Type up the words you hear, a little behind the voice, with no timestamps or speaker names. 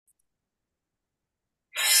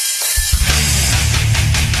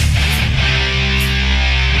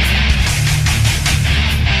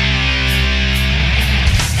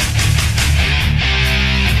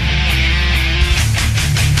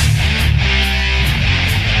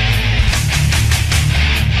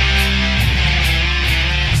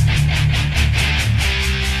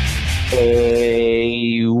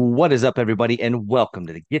What is up, everybody, and welcome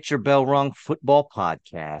to the Get Your Bell Rung Football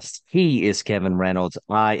Podcast. He is Kevin Reynolds.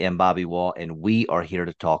 I am Bobby Wall, and we are here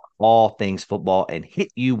to talk all things football and hit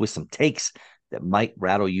you with some takes that might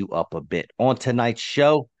rattle you up a bit. On tonight's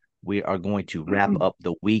show, we are going to wrap up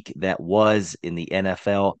the week that was in the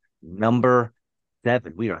NFL. Number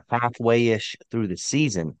 7. We are halfway-ish through the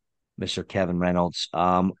season, Mr. Kevin Reynolds.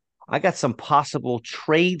 I got some possible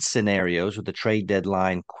trade scenarios with the trade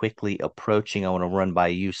deadline quickly approaching. I want to run by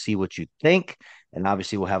you, see what you think, and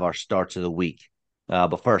obviously we'll have our starts of the week.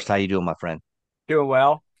 But first, how you doing, my friend? Doing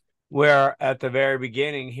well. We're at the very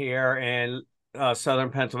beginning here in southern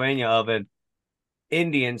Pennsylvania of an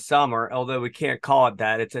Indian summer, although we can't call it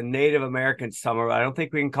that. It's a Native American summer, but I don't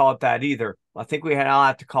think we can call it that either. I think we now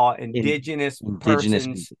have to call it Indigenous people.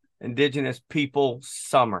 Indigenous people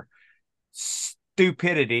summer.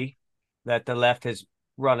 Stupidity that the left has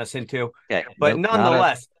run us into. Okay, But nope, not a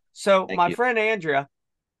nonetheless, so thank my you. friend Andrea,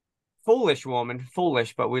 foolish woman,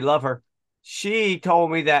 foolish, but we love her. She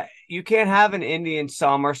told me that you can't have an Indian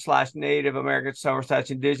summer slash Native American summer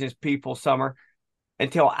slash Indigenous people summer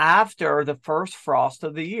until after the first frost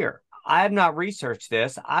of the year. I have not researched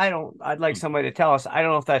this. I'd like somebody to tell us. I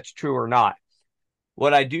don't know if that's true or not.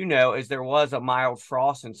 What I do know is there was a mild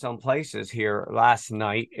frost in some places here last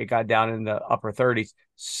night. It got down in the upper 30s.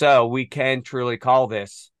 So we can truly call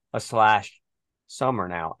this a slash summer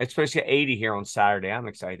now. It's supposed to get 80 here on Saturday. I'm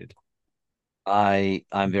excited.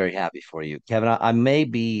 I'm very happy for you, Kevin. I may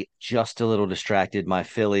be just a little distracted. My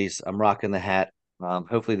Phillies, I'm rocking the hat.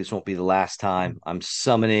 Hopefully, this won't be the last time. I'm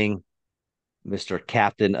summoning Mr.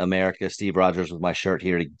 Captain America, Steve Rogers, with my shirt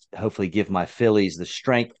here to hopefully give my Phillies the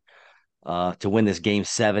strength to win this game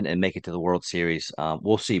 7 and make it to the World Series.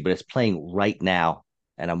 We'll see, but it's playing right now,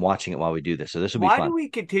 and I'm watching it while we do this. So this will be Why fun. do we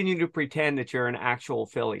continue to pretend that you're an actual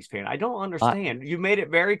Phillies fan? I don't Uh, understand. You made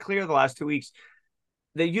it very clear the last 2 weeks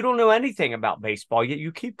that you don't know anything about baseball, yet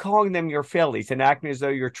you keep calling them your Phillies and acting as though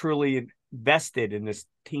you're truly invested in this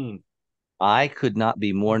team. I could not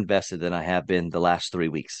be more invested than I have been the last 3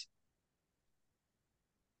 weeks.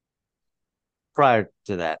 Prior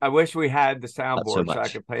to that, I wish we had the not so soundboard so I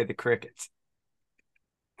much. could play the crickets.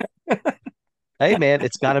 Hey, man,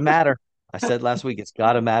 it's got to matter. I said last week it's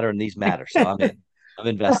got to matter, and these matter. So I'm in. I'm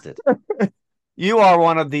invested. You are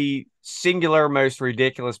one of the singular most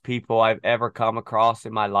ridiculous people I've ever come across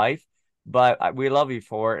in my life, but we love you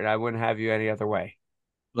for it, and I wouldn't have you any other way.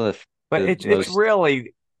 One of But the it's most.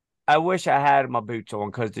 really, I wish I had my boots on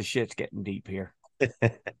because the shit's getting deep here.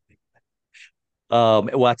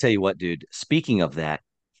 Well, I'll tell you what, dude. Speaking of that,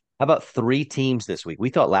 how about 3 teams this week? We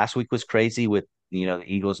thought last week was crazy with the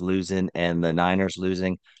Eagles losing and the Niners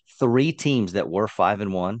losing. 3 teams that were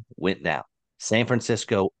 5-1 went down. San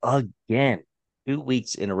Francisco again, 2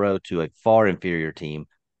 weeks in a row to a far inferior team.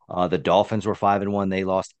 The Dolphins were 5-1, they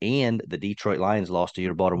lost, and the Detroit Lions lost to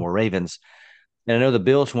your Baltimore Ravens. And I know the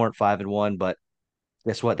Bills weren't 5-1, but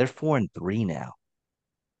guess what? They're 4-3 now.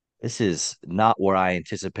 This is not where I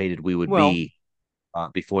anticipated we would Well, be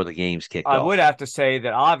before the games kicked I would off. have to say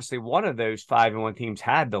that obviously one of those 5-1 teams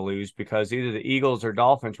had to lose because either the Eagles or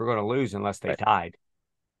Dolphins were going to lose unless they Right. tied.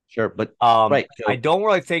 Sure, but right. I So don't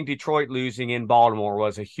really think Detroit losing in Baltimore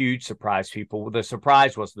was a huge surprise. People, the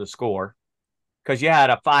surprise was the score because you had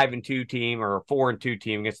a 5-2 team or a 4-2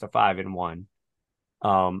 team against a 5-1.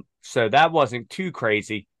 So that wasn't too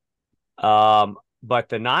crazy. But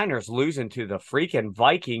the Niners losing to the freaking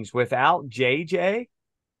Vikings without JJ,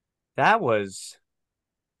 that was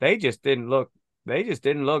they just didn't look they just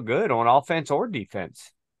didn't look good on offense or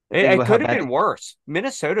defense. It, think it about how could have bad been worse.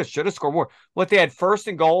 Minnesota should have scored more. What they had first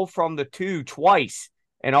and goal from the 2 twice,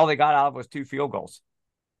 and all they got out of was 2 field goals.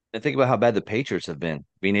 the Patriots have been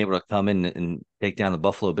being able to come in and take down the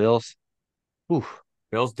Buffalo Bills. Whew.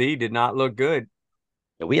 Bills D did not look good.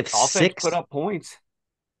 Yeah, we have Offense put six up points.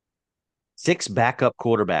 six backup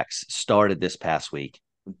quarterbacks started this past week.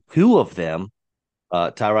 2 of them,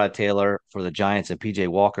 Tyrod Taylor for the Giants and PJ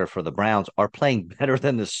Walker for the Browns, are playing better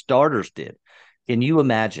than the starters did. Can you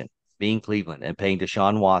imagine being Cleveland and paying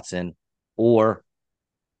Deshaun Watson or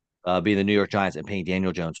being the New York Giants and paying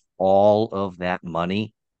Daniel Jones all of that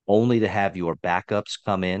money only to have your backups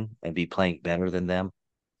come in and be playing better than them?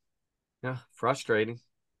 Yeah, frustrating.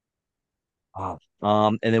 Oh.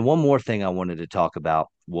 And then one more thing I wanted to talk about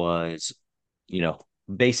was, you know,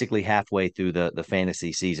 basically halfway through the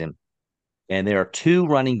fantasy season, and there are 2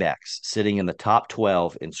 running backs sitting in the top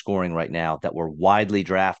 12 in scoring right now that were widely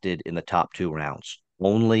drafted in the top 2 rounds.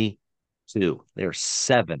 Only 2. There are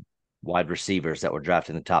 7 wide receivers that were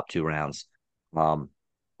drafted in the top 2 rounds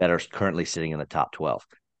that are currently sitting in the top 12.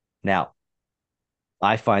 Now,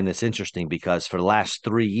 I find this interesting because for the last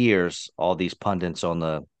 3 years, all these pundits on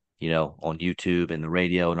the on YouTube and the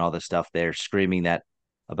radio and all this stuff, they're screaming that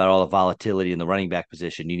about all the volatility in the running back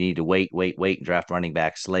position. You need to wait, and draft running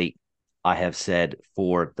backs late. I have said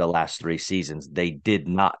for the last 3 seasons, they did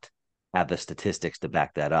not have the statistics to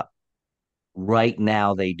back that up. Right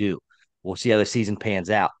now, they do. We'll see how the season pans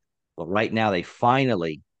out. But right now, they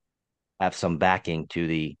finally have some backing to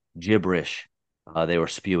the gibberish they were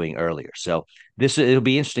spewing earlier. So it'll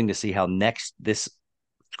be interesting to see how this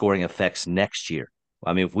scoring affects next year.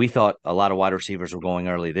 I mean, if we thought a lot of wide receivers were going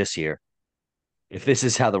early this year, if this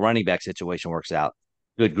is how the running back situation works out,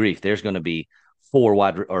 good grief, there's going to be four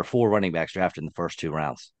running backs drafted in the first 2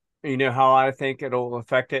 rounds. You know how I think it'll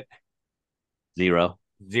affect it? Zero.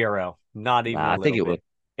 Zero. Not even a I think little it bit.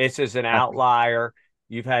 would. It's just an I, outlier.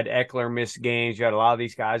 You've had Eckler miss games. You had a lot of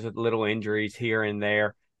these guys with little injuries here and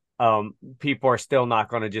there. People are still not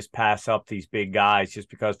going to just pass up these big guys just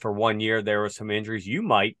because for 1 year there were some injuries. You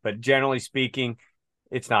might, but generally speaking,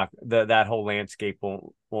 it's not that whole landscape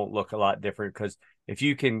won't look a lot different because if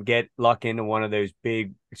you can get luck into one of those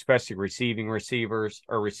big, especially receiving receivers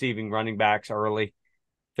or receiving running backs early,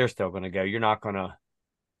 they're still going to go. You're not going to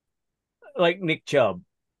like Nick Chubb,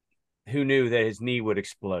 who knew that his knee would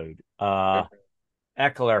explode.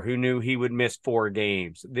 Eckler, who knew he would miss 4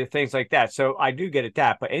 games, things like that. So I do get at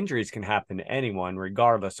that, but injuries can happen to anyone,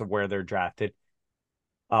 regardless of where they're drafted.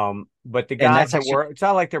 But the and guys that's that actually, were, it's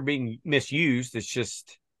not like they're being misused. It's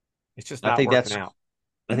just I not think working that's, out.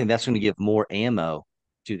 I think that's going to give more ammo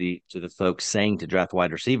to the folks saying to draft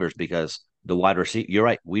wide receivers because the wide receiver, you're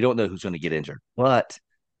right, we don't know who's going to get injured, but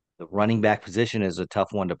the running back position is a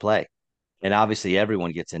tough one to play. And obviously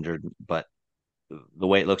everyone gets injured, but the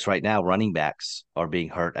way it looks right now, running backs are being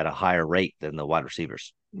hurt at a higher rate than the wide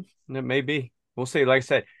receivers. It may be. We'll see. Like I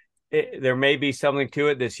said, there may be something to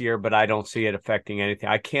it this year, but I don't see it affecting anything.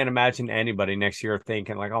 I can't imagine anybody next year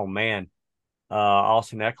thinking like, "Oh man,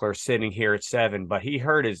 Austin Eckler sitting here at 7, but he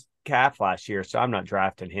hurt his calf last year, so I'm not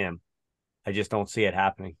drafting him." I just don't see it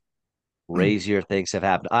happening. Crazier things have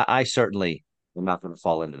happened. I certainly am not going to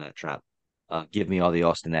fall into that trap. Give me all the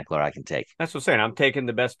Austin Eckler I can take. That's what I'm saying. I'm taking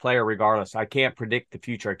the best player regardless. I can't predict the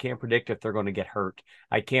future. I can't predict if they're going to get hurt.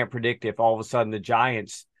 I can't predict if all of a sudden the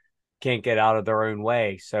Giants can't get out of their own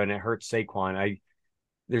way. So and it hurts Saquon.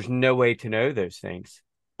 There's no way to know those things.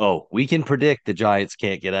 Oh, we can predict the Giants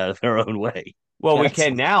can't get out of their own way. Well, we That's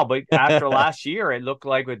can now, but after last year, it looked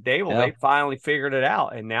like with Dable, yeah. they finally figured it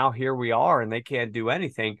out. And now here we are, and they can't do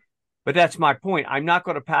anything. But that's my point. I'm not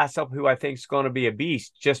going to pass up who I think is going to be a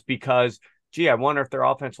beast just because, gee, I wonder if their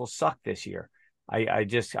offense will suck this year. I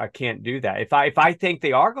can't do that. If I think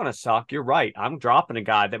they are going to suck, you're right. I'm dropping a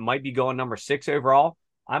guy that might be going number 6 overall.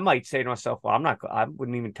 I might say to myself, well, I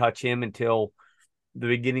wouldn't even touch him until the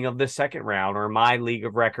beginning of the second round or my league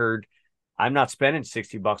of record. I'm not spending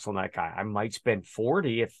 $60 on that guy. I might spend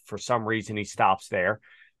 40 if for some reason he stops there,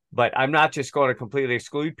 but I'm not just going to completely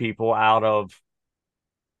exclude people out of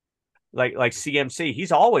like CMC.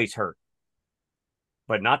 He's always hurt,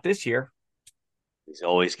 but not this year. He's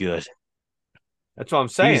always good. That's what I'm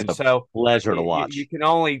He's saying. a So pleasure to you watch. can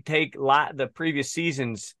only take the previous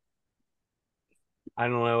seasons, I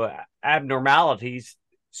don't know, abnormalities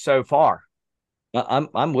so far.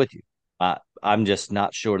 I'm with you. I'm just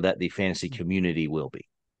not sure that the fantasy community will be.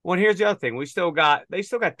 Well, here's the other thing. They still got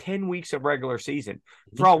 10 weeks of regular season.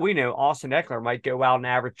 For all we know, Austin Eckler might go out and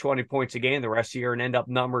average 20 points a game the rest of the year and end up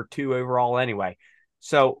number 2 overall anyway.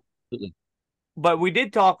 So, but we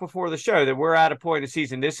did talk before the show that we're at a point of the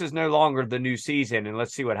season. This is no longer the new season, and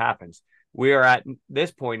let's see what happens. We are at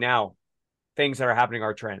this point now. Things that are happening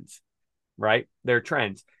are trends, right? They're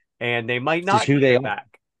trends, and they might This is not who they go are,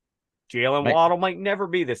 back. Jalen right? Waddle might never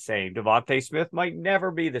be the same. Devontae Smith might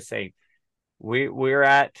never be the same. We're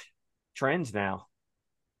at trends now.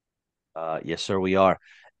 Yes, sir, we are.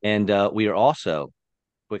 And we are also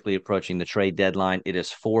quickly approaching the trade deadline. It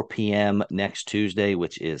is 4 p.m. next Tuesday,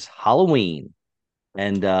 which is Halloween.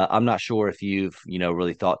 And I'm not sure if you've,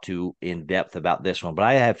 really thought too in depth about this one, but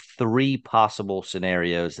I have 3 possible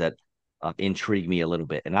scenarios that intrigue me a little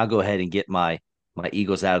bit. And I'll go ahead and get my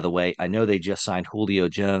Eagles out of the way. I know they just signed Julio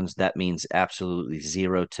Jones. That means absolutely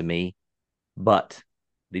zero to me. But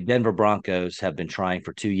the Denver Broncos have been trying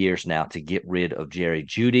for 2 years now to get rid of Jerry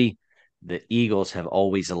Jeudy. The Eagles have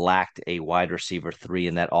always lacked a wide receiver 3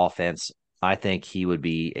 in that offense. I think he would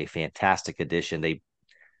be a fantastic addition.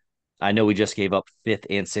 I know we just gave up 5th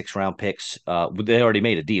and 6th round picks. They already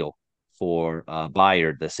made a deal for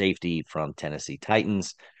Byard, the safety from Tennessee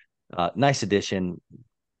Titans. Nice addition.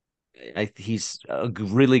 He's a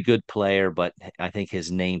really good player, but I think his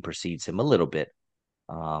name precedes him a little bit.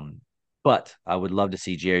 Um, But I would love to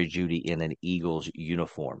see Jerry Jeudy in an Eagles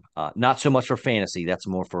uniform. Not so much for fantasy. That's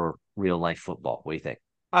more for real life football. What do you think?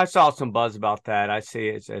 I saw some buzz about that. I see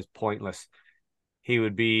it as pointless. He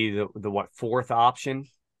would be the what fourth option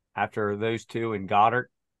after those two and Goddard.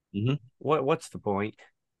 Hmm. What's the point?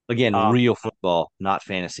 Again, Um, real football, not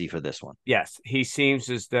fantasy for this one. yes, he seems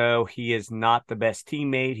as though he is not the best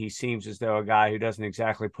teammate. He seems as though a guy who doesn't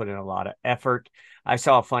exactly put in a lot of effort. I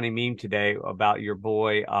saw a funny meme today about your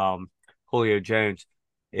boy Julio Jones.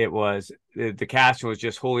 It was the caption was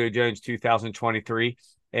just Julio Jones 2023,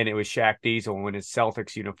 and it was Shaq Diesel in his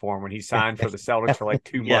Celtics uniform when he signed for the Celtics for like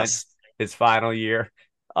 2 months, Yes, his final year.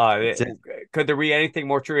 that's it. Could there be anything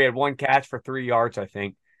more true? He had one catch for 3 yards, I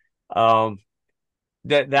think. Um,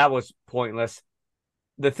 that was pointless.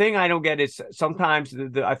 The thing I don't get is sometimes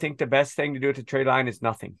I think the best thing to do at the trade line is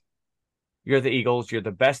nothing. You're the Eagles. You're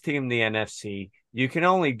the best team in the NFC. You can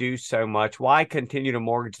only do so much. Why continue to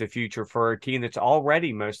mortgage the future for a team that's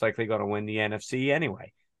already most likely going to win the NFC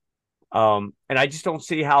anyway? And I just don't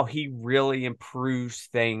see how he really improves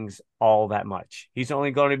things all that much. He's only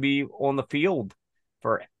going to be on the field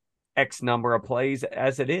for X number of plays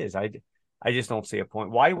as it is. I just don't see a point.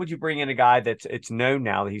 Why would you bring in a guy that's it's known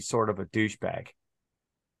now that he's sort of a douchebag?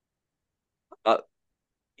 Uh,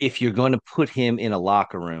 if you're going to put him in a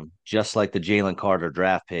locker room, just like the Jalen Carter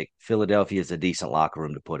draft pick, Philadelphia is a decent locker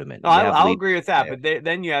room to put him in. No, You have I'll lead agree with that, there. but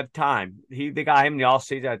then you have time. They got him in the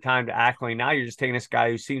offseason had time to acclimate. Now you're just taking this guy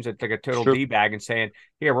who seems like a It's total true. d bag and saying,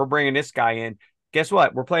 "Here, we're bringing this guy in. Guess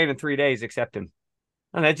what? We're playing in 3 days. Accept him."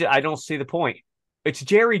 And I don't see the point. It's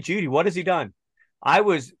Jerry Jeudy. What has he done?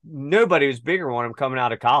 Nobody was bigger on him coming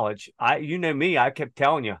out of college. You know me. I kept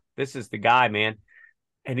telling you this is the guy, man,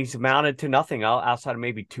 and he's amounted to nothing outside of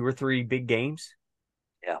maybe two or three big games.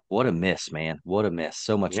 Yeah, what a miss, man. What a miss.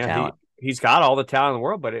 So much Yeah, talent. he's got all the talent in the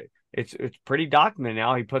world, but it's pretty documented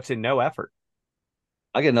now. He puts in no effort.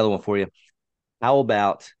 I get another one for you. How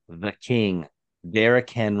about the King, Derrick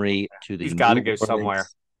Henry to He's got to go somewhere.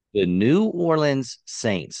 The New Orleans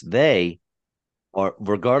Saints? They are,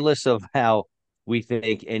 regardless of how we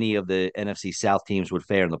think any of the NFC South teams would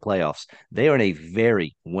fare in the playoffs, they are in a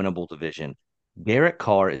very winnable division. Derek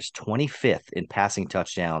Carr is 25th in passing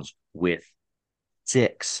touchdowns with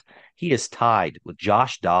six. He is tied with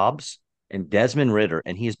Josh Dobbs and Desmond Ritter,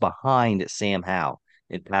 and he is behind Sam Howell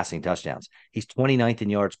in passing touchdowns. He's 29th in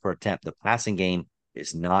yards per attempt. The passing game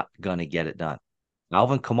is not going to get it done.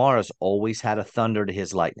 Alvin Kamara's always had a thunder to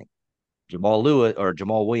his lightning. Jamal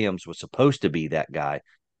Williams was supposed to be that guy.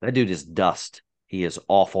 That dude is dust. He is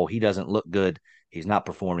awful. He doesn't look good. He's not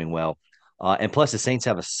performing well. And plus, the Saints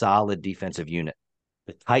have a solid defensive unit.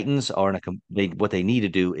 The Titans are in what they need to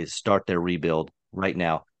do is start their rebuild right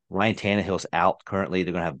now. Ryan Tannehill's out currently.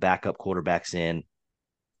 They're going to have backup quarterbacks in.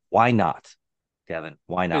 Why not, Kevin?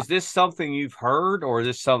 Why Is not? this something you've heard, or is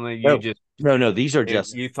this something you No, just no. These are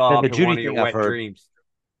just you thought the up in Judy one of your thing I've wet heard. dreams?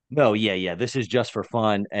 No, yeah. This is just for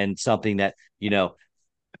fun and something that,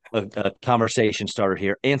 a conversation starter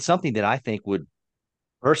here and something that I think would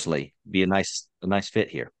personally be a nice fit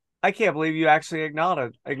here. I can't believe you actually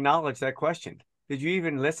acknowledge that question. Did you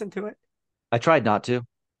even listen to it? I tried not to.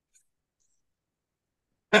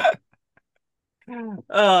 Oh,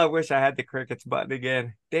 I wish I had the crickets button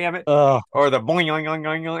again. Damn it. Oh, Or the boing, boing, boing,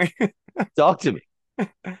 boing, boing. talk to me.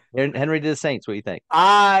 Henry to the Saints. What do you think?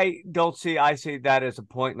 I see that as a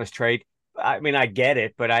pointless trade. I mean, I get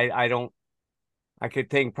it, but I don't, I could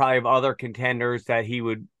think probably of other contenders that he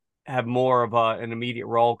would have more of an immediate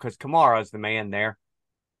role because Kamara's the man there.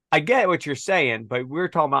 I get what you're saying, but we're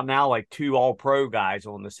talking about now like two all pro guys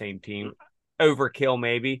on the same team. Overkill,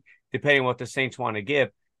 maybe, depending on what the Saints want to give.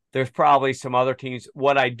 There's probably some other teams.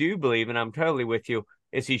 What I do believe, and I'm totally with you,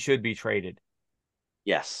 is he should be traded.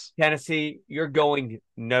 Yes. Tennessee, you're going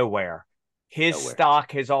nowhere. His Nowhere.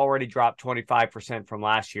 stock has already dropped 25% from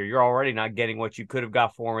last year. You're already not getting what you could have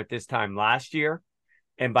got for him at this time last year.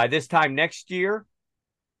 And by this time next year,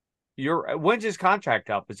 when's his contract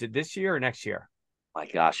up? Is it this year or next year? My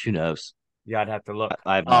gosh, who knows? Yeah, I'd have to look.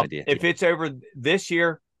 I have no idea. If Yeah. it's over this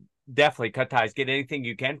year, definitely cut ties. Get anything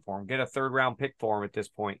you can for him. Get a third round pick for him at this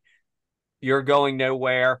point. You're going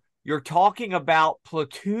nowhere. You're talking about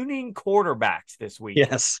platooning quarterbacks this week.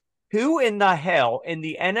 Yes. Who in the hell in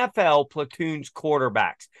the NFL platoons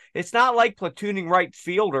quarterbacks? It's not like platooning right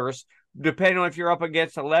fielders, depending on if you're up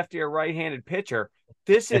against a lefty or right-handed pitcher.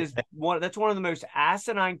 That's one of the most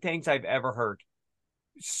asinine things I've ever heard.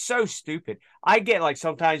 So stupid. I get like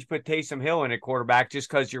sometimes you put Taysom Hill in a quarterback just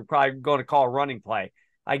because you're probably going to call a running play.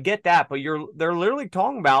 I get that, but they're literally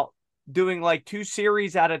talking about doing like two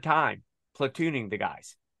series at a time, platooning the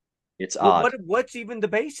guys. It's odd. What's even the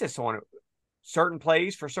basis on it? certain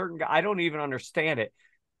plays for certain guys. I don't even understand it.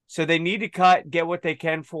 So they need to cut, get what they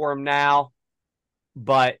can for him now.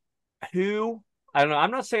 But who? I don't know.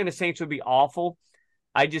 I'm not saying the Saints would be awful.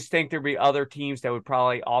 I just think there'd be other teams that would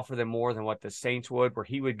probably offer them more than what the Saints would, where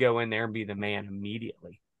he would go in there and be the man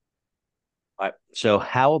immediately. All right. So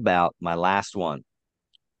how about my last one?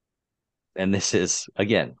 And this is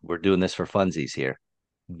again, we're doing this for funsies here.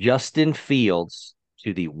 Justin Fields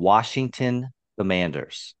to the Washington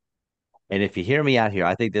Commanders. And if you hear me out here,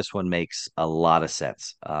 I think this one makes a lot of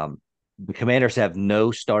sense. The Commanders have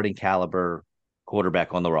no starting caliber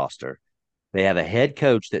quarterback on the roster. They have a head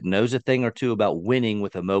coach that knows a thing or two about winning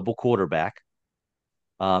with a mobile quarterback.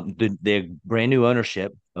 Their brand new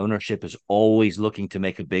ownership. Ownership is always looking to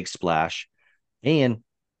make a big splash. And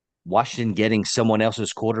Washington getting someone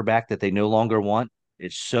else's quarterback that they no longer want.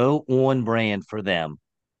 It's so on brand for them.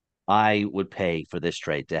 I would pay for this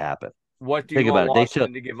trade to happen. What do you Think want about it. They took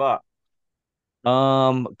Washington to give up?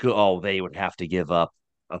 they would have to give up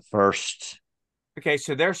a first, Okay,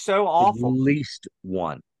 so they're so at awful. least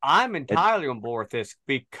one. I'm And, entirely on board with this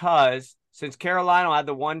because since Carolina had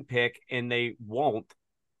the one pick and they won't,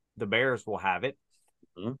 the Bears will have it.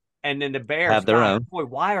 mm-hmm, And then the Bears, have their God, own. boy,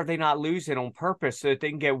 why are they not losing on purpose so that they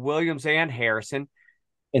can get Williams and Harrison?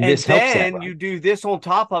 And And this helps that, then right? you do this on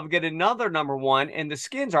top of get another number one, and the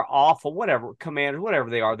Skins are awful, whatever, Commanders, whatever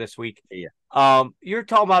they are this week. Yeah. You're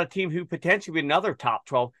talking about a team who potentially be another top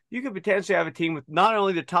 12. You could potentially have a team with not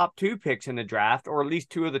only the top two picks in the draft, or at least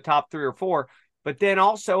two of the top three or four, but then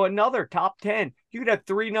also another top 10. You could have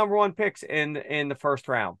three number one picks in the first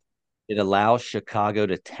round. It allows Chicago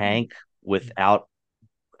to tank without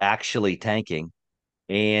actually tanking.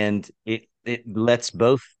 And it lets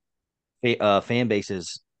both fan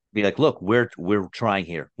bases be like, look, we're trying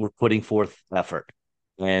here. We're putting forth effort.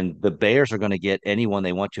 And the Bears are going to get anyone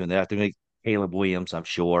they want to, and they're going to get Caleb Williams, I'm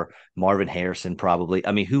sure, Marvin Harrison, probably.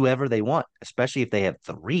 I mean, whoever they want, especially if they have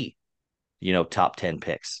three, top 10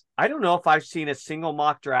 picks. I don't know if I've seen a single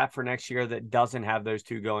mock draft for next year that doesn't have those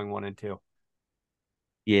two going one and two.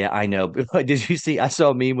 Yeah, I know. Did you see? I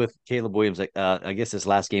saw a meme with Caleb Williams. Like, I guess this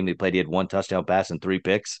last game they played, he had one touchdown pass and three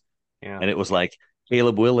picks, Yeah. and it was like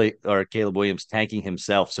Caleb Williams tanking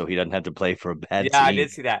himself so he doesn't have to play for a bad Yeah, I team.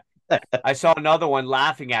 did see that. I saw another one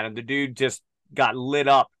laughing at him. The dude just got lit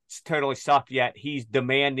up. It's totally sucked, yet he's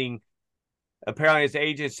demanding, apparently his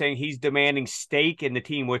agent is saying he's demanding stake in the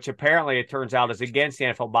team, which apparently it turns out is against the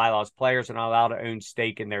NFL bylaws. Players are not allowed to own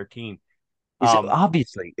stake in their team. Is it Um,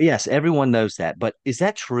 obviously yes, everyone knows that, but is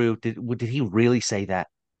that true? Did he really say that?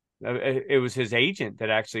 it was his agent that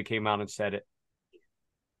actually came out and said it.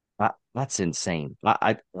 That's insane.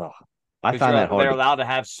 I Because find that hard they're to allowed to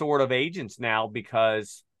have sort of agents now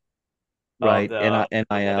because of right. the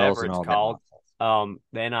NILs whatever and it's all that called, nonsense.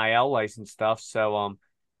 the NIL license stuff. So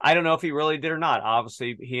I don't know if he really did or not.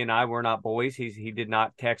 Obviously, he and I were not boys. He did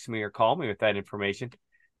not text me or call me with that information.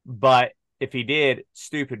 But if he did,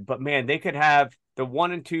 stupid. But man, they could have the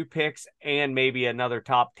 1 and 2 picks and maybe another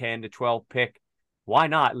top 10 to 12 pick. Why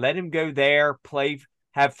not? Let him go there, play,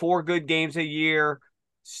 have 4 good games a year,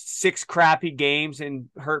 6 crappy games, and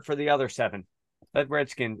hurt for the other 7. Let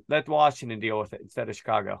Washington deal with it instead of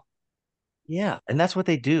Chicago. Yeah, and that's what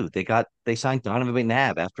they do. They signed Donovan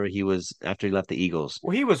McNabb after he left the Eagles.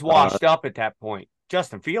 Well, he was Uh, washed up at that point.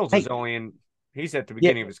 Justin Fields is hey, only in, he's at the yeah,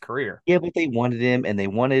 beginning of his career. yeah, but they wanted him, and they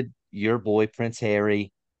wanted your boy Prince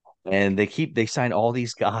Harry, and they signed all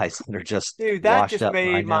these guys that are just Dude, that washed just up. I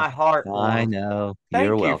made know, my heart I warm. know.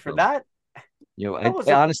 You're Thank you for welcome. that. That was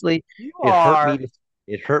a, Honestly, you it hurt me are, to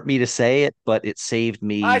it hurt me to say it, but it saved I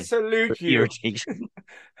me the salute you. irritation.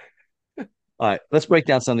 All right, let's break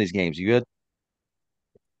down some of these games. You good?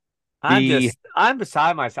 The I'm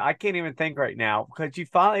beside myself. I can't even think right now because you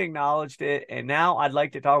finally acknowledged it. And now I'd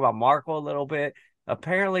like to talk about Marco a little bit.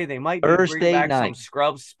 Apparently, they might be bringing Thursday back some night.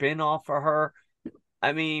 Scrubs spinoff for her.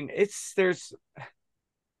 I mean,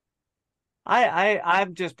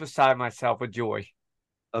 I'm just beside myself with joy.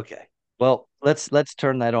 Okay. Well, let's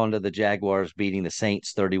turn that on to the Jaguars beating the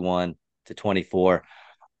Saints 31-24.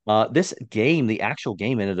 This game, the actual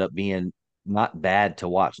game ended up being not bad to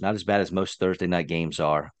watch, not as bad as most Thursday night games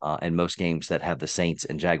are, and most games that have the Saints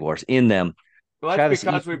and Jaguars in them. Well, that's Travis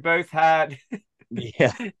because we Etienne, both had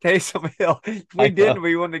yeah, Taysom Hill. If we I know. didn't,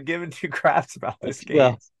 we wouldn't have given two craps about this game.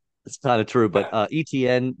 Well, it's kind of true, but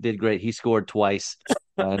ETN did great. He scored twice,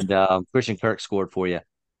 and Christian Kirk scored for you.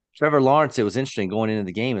 Trevor Lawrence, it was interesting going into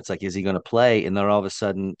the game. It's like, is he going to play? And then all of a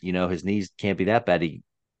sudden, his knees can't be that bad. He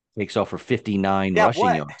takes off for 59 Yeah, rushing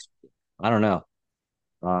what? yards. I don't know.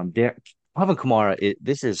 Alvin Kamara,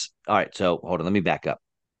 this is all right. So hold on, let me back up.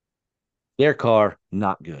 Derek Carr,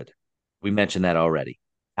 not good. We mentioned that already.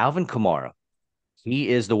 Alvin Kamara, He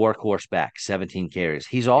is the workhorse back, 17 carries.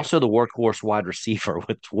 He's also the workhorse wide receiver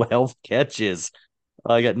with 12 catches.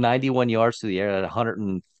 I got 91 yards through the air at 100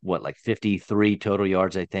 and what, like 53 total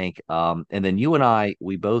yards, I think. And then you and I,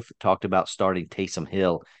 we both talked about starting Taysom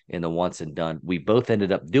Hill in the once and done. We both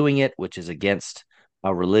ended up doing it, which is against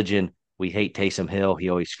our religion. We hate Taysom Hill. He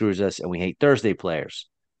always screws us, and we hate Thursday players.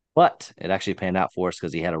 But it actually panned out for us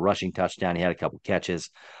because he had a rushing touchdown. He had a couple catches.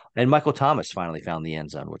 And Michael Thomas finally found the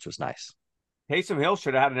end zone, which was nice. Taysom Hill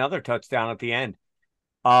should have had another touchdown at the end.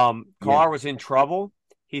 Yeah. Carr was in trouble.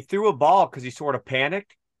 He threw a ball because he sort of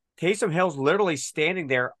panicked. Taysom Hill's literally standing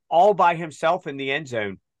there all by himself in the end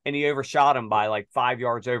zone, and he overshot him by like 5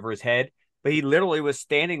 yards over his head. But he literally was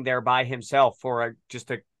standing there by himself for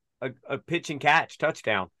a pitch and catch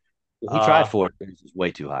touchdown. He tried Uh, for it, but it was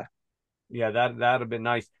way too high. yeah, that'd have been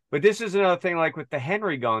nice. But this is another thing, like with the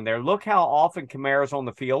Henry going there. Look how often Kamara's on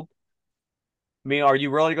the field. I mean, are you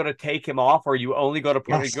really going to take him off, or are you only going to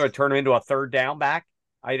put Yes. going to turn him into a third down back?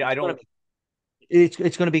 I It's going to don't. be it's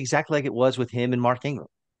going to be exactly like it was with him and Mark Ingram.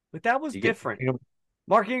 But that was You get different.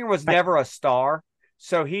 Mark Ingram was right. never a star,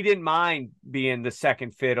 so he didn't mind being the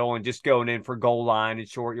second fiddle and just going in for goal line and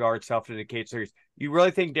short yard stuff to indicate series. You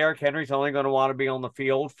really think Derrick Henry's only going to want to be on the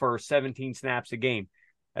field for 17 snaps a game?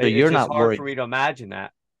 So It's just hard for me to imagine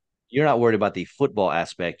that. you're not worried about the football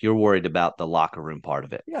aspect. You're worried about the locker room part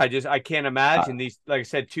of it. Yeah, I can't Uh, imagine these, like I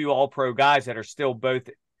said, two all pro guys that are still both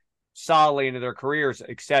solidly into their careers,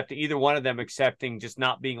 except either one of them accepting just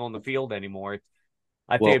not being on the field anymore.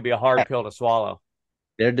 I think it'd well, be a hard pill to swallow.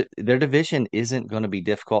 their division isn't going to be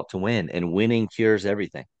difficult to win, and winning cures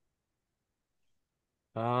everything.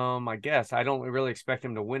 I guess I don't really expect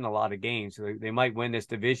them to win a lot of games. They might win this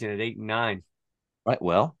division at 8 and 9. Right.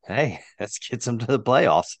 Well, hey, let's get them to the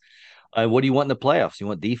playoffs. What do you want in the playoffs? You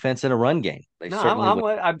want defense and a run game. They No, certainly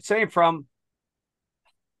will. I'm saying from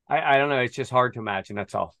I don't know. It's just hard to imagine.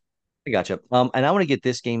 That's all. I gotcha. And I want to get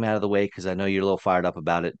this game out of the way because I know you're a little fired up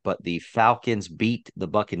about it. But the Falcons beat the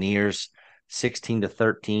Buccaneers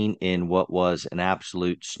 16-13 in what was an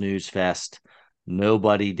absolute snooze fest.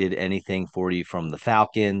 Nobody did anything for you from the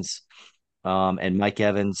Falcons. And Mike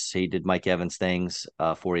Evans, he did Mike Evans things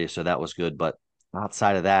for you, so that was good. But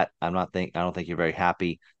outside of that, I don't think you're very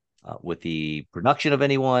happy with the production of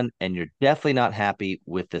anyone, and you're definitely not happy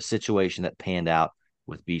with the situation that panned out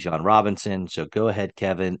with Bijan Robinson. So go ahead,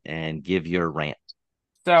 Kevin, and give your rant.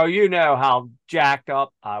 So you know how jacked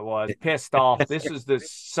up I was, pissed off. This is the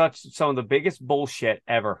such some of the biggest bullshit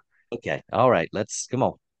ever. Okay, all right, let's come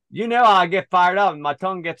on. You know how I get fired up, and my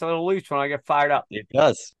tongue gets a little loose when I get fired up. It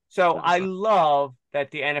does. So I love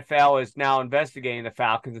that the NFL is now investigating the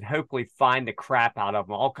Falcons and hopefully find the crap out of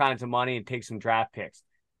them, all kinds of money, and take some draft picks.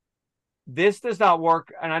 This does not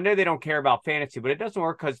work, and I know they don't care about fantasy, but it doesn't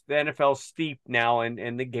work because the NFL is steeped now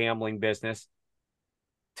in the gambling business.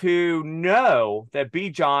 To know that B.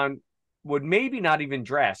 John would maybe not even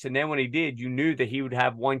dress, and then when he did, you knew that he would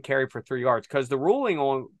have one carry for 3 yards because the ruling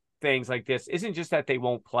on things like this isn't just that they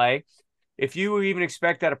won't play. If you even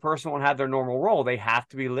expect that a person won't have their normal role, they have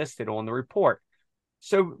to be listed on the report.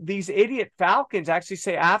 So these idiot Falcons actually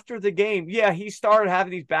say after the game, yeah, he started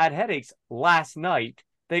having these bad headaches last night.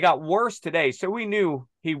 They got worse today. So we knew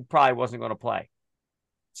he probably wasn't going to play.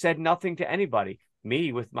 Said nothing to anybody.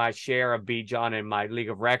 Me with my share of B. John in my league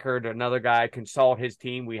of record. Another guy consult his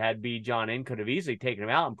team. We had B. John in, could have easily taken him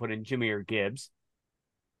out and put in Jameer Gibbs.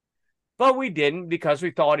 But we didn't because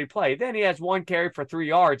we thought he'd play. Then he has one carry for 3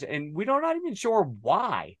 yards, and we don't not even sure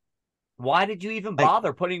why. Why did you even Hey,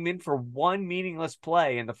 bother putting him in for one meaningless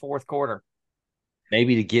play in the fourth quarter?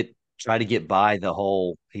 maybe try to get by the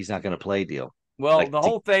whole he's not going to play deal. Well, Like the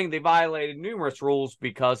whole thing, they violated numerous rules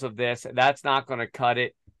because of this. That's not going to cut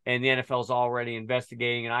it. And the NFL's already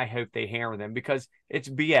investigating, and I hope they hammer them because it's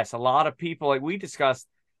BS. A lot of people, like we discussed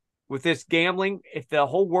with this gambling, if the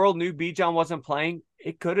whole world knew Bijan wasn't playing,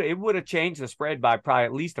 it would have changed the spread by probably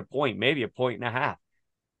at least a point, maybe a point and a half.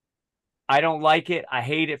 I don't like it. I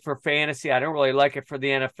hate it for fantasy. I don't really like it for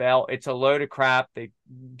the NFL. It's a load of crap. They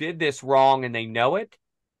did this wrong and they know it.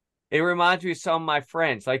 It reminds me of some of my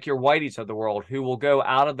friends, like your whiteys of the world, who will go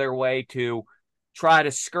out of their way to try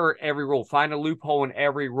to skirt every rule, find a loophole in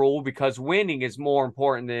every rule because winning is more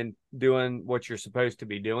important than doing what you're supposed to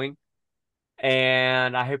be doing.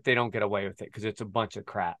 And I hope they don't get away with it because it's a bunch of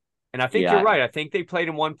crap. And I think you're yeah, right. I think they played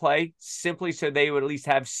in one play simply so they would at least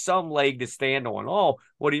have some leg to stand on. Oh,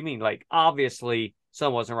 what do you mean? Like, obviously,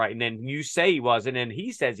 something wasn't right. And then you say he wasn't, and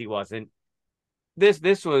he says he wasn't.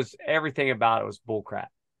 This was everything about it was bullcrap.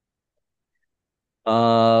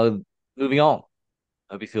 Uh, moving on.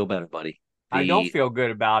 Hope you feel better, buddy. I don't The feel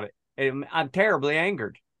good about it. I'm terribly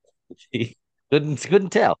angered. couldn't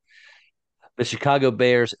tell. The Chicago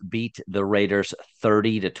Bears beat the Raiders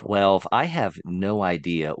 30-12. I have no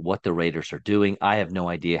idea what the Raiders are doing. I have no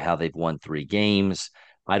idea how they've won 3 games.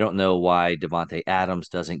 I don't know why Devontae Adams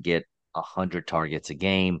doesn't get 100 targets a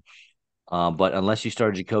game. But unless you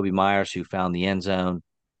start Jacoby Myers, who found the end zone,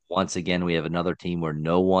 once again, we have another team where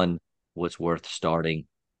no one was worth starting.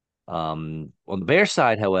 On the Bears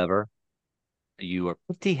side, however, you are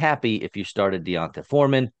pretty happy if you started Deonta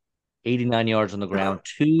Foreman, 89 yards on the ground,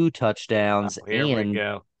 2 touchdowns, Oh, here we and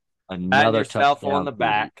go. Patting another yourself on touchdown the through the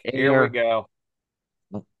back. Here we air. go.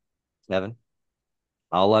 Kevin,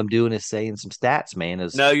 all I'm doing is saying some stats, man.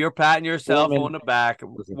 Is No, you're patting yourself on Foreman the back.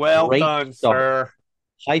 was a Well great done, start. sir.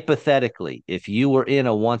 Hypothetically, if you were in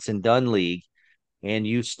a once and done league and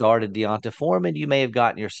you started Deonta Foreman, you may have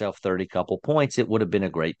gotten yourself 30 couple points. It would have been a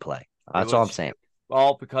great play. It That's all I'm was saying.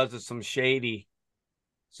 all because of some shady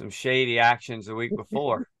actions the week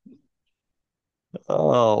before.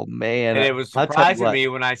 Oh man, And it was I'll tell you surprising what. me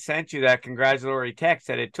when I sent you that congratulatory text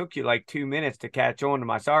that it took you like 2 minutes to catch on to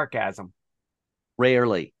my sarcasm.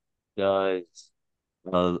 Rarely does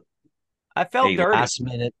uh, I felt a dirty. last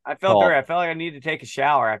minute I felt dirty. call. I felt like I needed to take a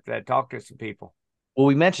shower after that. Talk to some people. Well,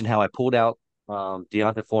 we mentioned how I pulled out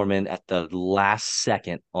Deonta Foreman at the last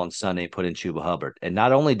second on Sunday, put in Chuba Hubbard, and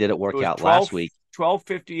not only did it It work was out last week.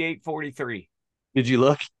 12:58:43. Did you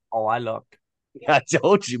look? Oh, I looked I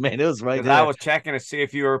told you, man, it was right because I there. was checking to see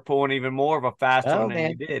if you were pulling even more of a fast Oh one than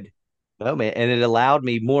you man, did. oh man, and it allowed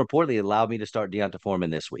me, more importantly, it allowed me to start Deonta Foreman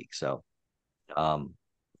this week. So, um,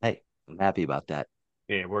 hey, I'm happy about that.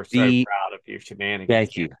 Yeah, we're so The proud of your shenanigans.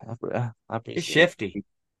 Thank you, I You're appreciate shifty.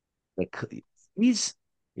 it. He's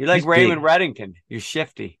You're like he's Raymond big. Reddington. You're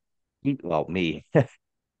shifty. Well, me.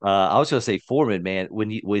 I was going to say Foreman, man.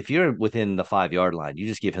 If you're within the 5 yard line, you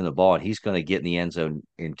just give him the ball, and he's going to get in the end zone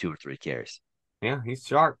in 2 or 3 carries. Yeah, he's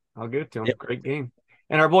sharp. I'll give it to him. Yep. Great game.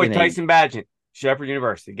 And our boy In a Tyson Badgett, Shepherd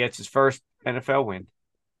University, gets his first NFL win.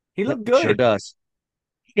 He Yep, looked sure good. does.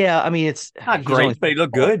 Yeah, I mean Not he's only great, but he throwing the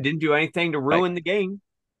looked ball. good. Didn't do anything to Right. ruin the game.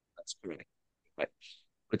 That's correct. Right.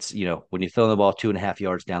 It's when you throw the ball 2.5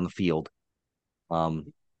 yards down the field,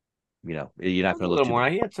 um, you're It not was a going to look little too more.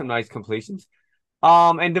 bad. He had some nice completions.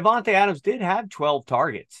 And Devontae Adams did have 12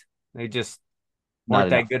 targets. They just Not weren't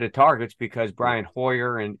that enough. good at targets because Yeah. Brian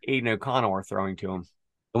Hoyer and Aiden O'Connell were throwing to him.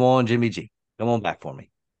 Come on, Jimmy G. Come on back for me.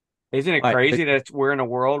 Isn't it All right. crazy that we're in a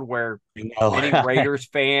world where any No. Raiders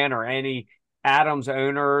fan or any Adams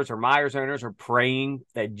owners or Myers owners are praying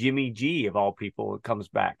that Jimmy G, of all people, comes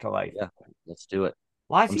back to life? Yeah, let's do it.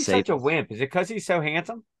 Why is I'm he such a saving. wimp? Is it because he's so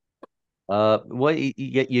handsome? Well,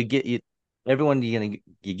 you everyone you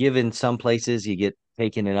give in some places, you get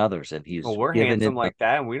taken in others, and Well, he's we're given handsome it like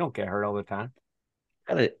that, and we don't get hurt all the time.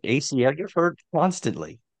 got an ACL. You're hurt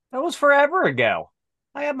constantly. That was forever ago.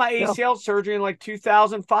 I had my Yeah, ACL surgery in like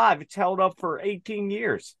 2005. It's held up for 18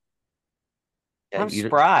 years. yeah. I'm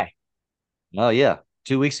spry. Oh yeah.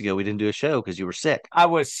 2 weeks ago we didn't do a show because you were sick. I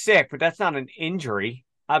was sick, but that's not an injury.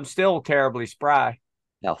 I'm still terribly spry.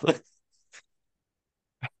 No.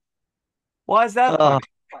 Why is that Oh, funny?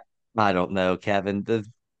 I don't know, Kevin. The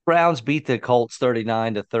Browns beat the Colts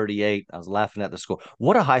 39-38. I was laughing at the score.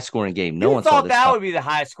 What a high scoring game. No You one saw thought this that coming. would be the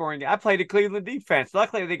highest scoring. I played the Cleveland defense.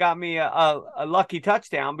 Luckily, they got me a lucky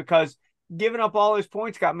touchdown because giving up all those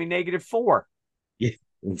points got me -4. Yeah.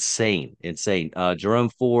 Insane, insane. Jerome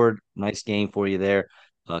Ford, nice game for you there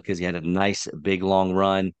because he had a nice big long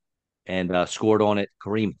run and scored on it.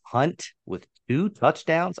 Kareem Hunt with 2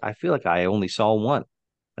 touchdowns. I feel like I only saw one.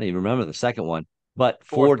 I don't even remember the second one. But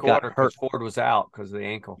Fourth Ford got quarter hurt. because Ford was out because of the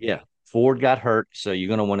ankle. Yeah, Ford got hurt. So you're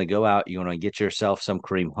going to want to go out. You're going to get yourself some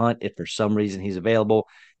Kareem Hunt if for some reason he's available.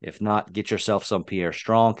 If not, get yourself some Pierre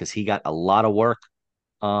Strong because he got a lot of work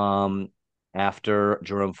um, after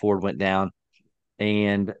Jerome Ford went down.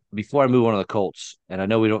 And before I move on to the Colts, and I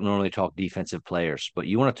know we don't normally talk defensive players, but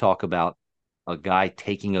you want to talk about a guy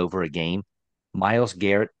taking over a game. Myles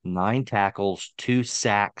Garrett, 9 tackles, 2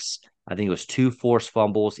 sacks. I think it was 2 forced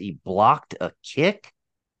fumbles. He blocked a kick.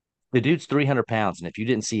 The dude's 300 pounds. And if you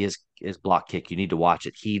didn't see his block kick, you need to watch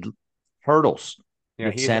it. He hurdles Yeah,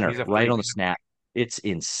 the he's center a right freak. on the snap. It's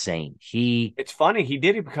insane. He It's funny he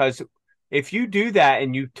did it because if you do that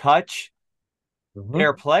and you touch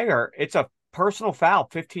their Mhm. player, it's a personal foul,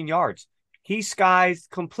 15 yards. He skies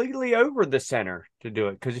completely over the center to do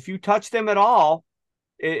it because if you touch them at all,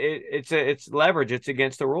 it's leverage. It's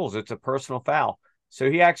against the rules. It's a personal foul. So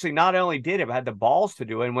he actually not only did it, but had the balls to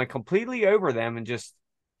do it and went completely over them and just.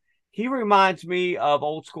 He reminds me of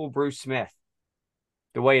old school Bruce Smith.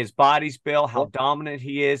 The way his body's built, how dominant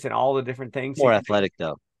he is, and all the different things he more can do. athletic,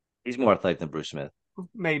 though. He's more athletic than Bruce Smith.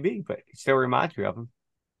 Maybe, but it still reminds me of him.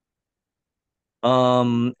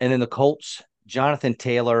 And then the Colts. Jonathan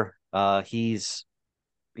Taylor, he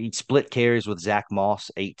split carries with Zach Moss.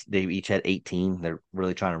 They each had 18. They're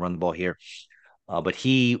really trying to run the ball here. But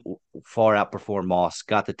he far outperformed Moss,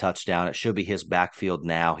 got the touchdown. It should be his backfield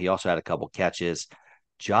now. He also had a couple catches.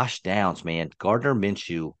 Josh Downs, man, Gardner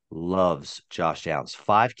Minshew loves Josh Downs.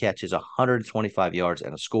 5 catches, 125 yards,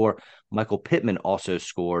 and a score. Michael Pittman also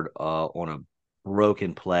scored on a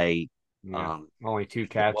broken play. Yeah, only two What,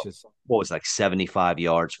 catches. what was like 75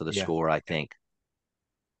 yards for the Yeah. score, I think.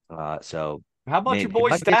 So How about man, your if boy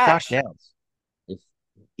I could get Josh Stash? Downs, if,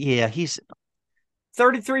 yeah, he's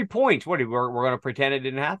 33 points. What, we're going to pretend it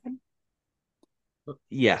didn't happen?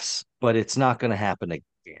 yes, but it's not going to happen again.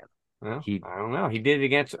 Well, He I don't know. He did it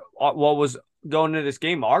against what was going into this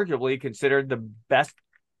game arguably considered the best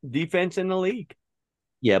defense in the league.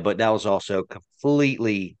 Yeah, but that was also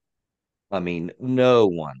completely, I mean, no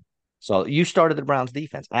one. So you started the Browns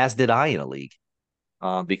defense, as did I in a league,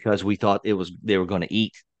 because we thought they were going to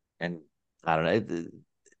eat. And I don't know.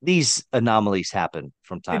 These anomalies happen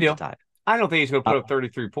from They time to do. time. I don't think he's going to Uh, put up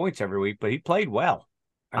 33 points every week, but he played well.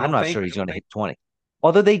 I I'm don't not think. sure he's going to hit 20.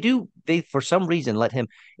 Although they for some reason let him.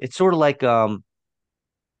 It's sort of like the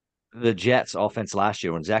Jets offense last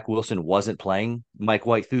year when Zach Wilson wasn't playing. Mike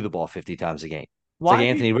White threw the ball 50 times a game. It's like Why have you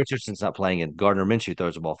Anthony Richardson's not playing and Gardner Minshew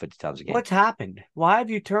throws the ball 50 times a game. What's happened? Why have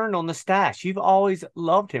you turned on the Stash? You've always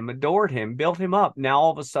loved him, adored him, built him up. Now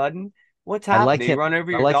all of a sudden, what's I happened? like Did he him. run over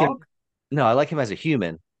I your like him. dog? No, I like him as a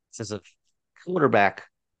human. As a quarterback,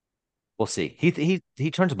 we'll see.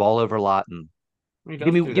 He turns the ball over a lot, and He give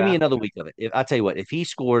does me do give me that. another week of it. I tell you what, if he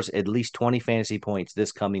scores at least 20 fantasy points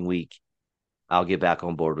this coming week, I'll get back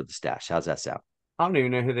on board with the stash. How's that sound? I don't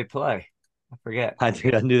even know who they play. I forget. I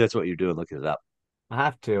knew that's what you're doing. Looking it up. I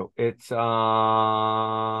have to. It's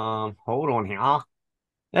hold on here.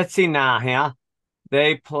 Let's see now here.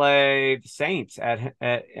 They play the Saints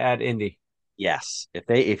at Indy. Yes,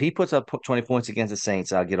 if he puts up 20 points against the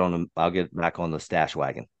Saints, I'll get on him. I'll get back on the stash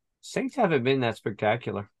wagon. Saints haven't been that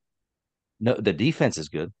spectacular. No, the defense is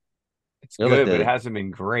good. It's They're like good, but it the hasn't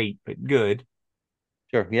been great, but good.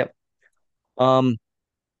 sure, yep. Um,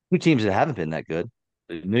 Two teams that haven't been that good.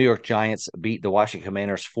 The New York Giants beat the Washington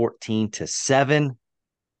Commanders 14-7.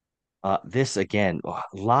 This again, a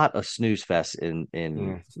lot of snooze fest in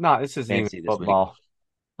Yeah. It's not this isn't even fantasy this week. football.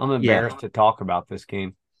 I'm Yeah, embarrassed to talk about this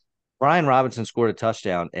game. Brian Robinson scored a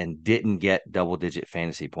touchdown and didn't get double-digit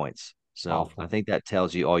fantasy points. So I Awful. think that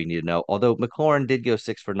tells you all you need to know. Although McLaurin did go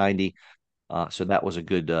 6 for 90, so that was a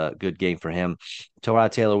good game for him.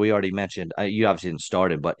 Tyrod Taylor, we already mentioned. You obviously didn't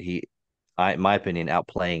start him, but in my opinion,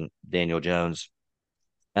 outplaying Daniel Jones.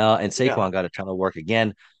 And Yeah. Saquon got a ton of work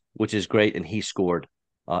again, which is great, and he scored.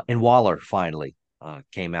 And Waller finally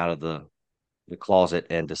came out of the closet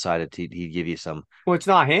and decided he'd give you some Well, it's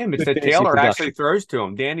not him. It's good that fantasy Taylor actually production. throws to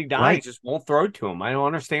him. Danny Dimes Right. just won't throw to him. I don't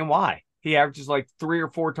understand why. He averages like 3 or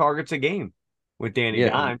 4 targets a game with Danny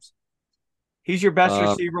Yeah. Dimes. He's your best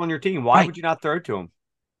Uh, receiver on your team. Why right. would you not throw to him?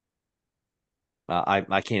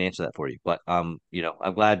 I can't answer that for you, but I'm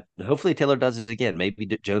glad. Hopefully Taylor does it again. Maybe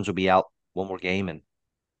Jones will be out one more game, and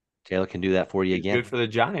Taylor can do that for you He's again. good for the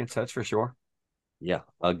Giants, that's for sure. Yeah,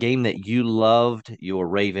 a game that you loved. Your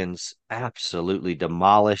Ravens absolutely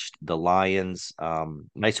demolished the Lions.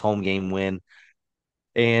 Nice home game win,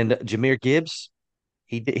 and Jameer Gibbs.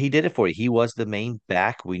 He did it for you. He was the main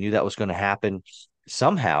back. We knew that was going to happen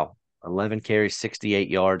somehow. 11 carries, 68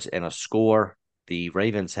 yards, and a score. The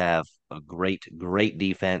Ravens have a great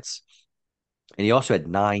defense, and he also had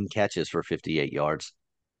 9 catches for 58 yards.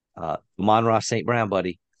 Monroe St. Brown,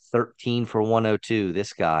 buddy, 13 for 102.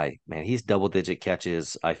 This guy, man, he's double-digit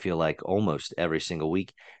catches, I feel like, almost every single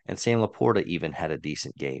week. And Sam Laporta even had a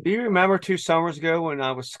decent game. Do you remember 2 summers ago when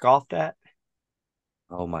I was scoffed at?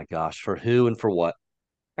 Oh my gosh, for who and for what?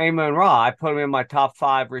 Amon Ra, I put him in my top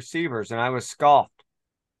 5 receivers and I was scoffed.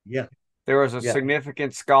 Yeah, There was a yeah.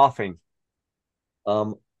 significant scoffing.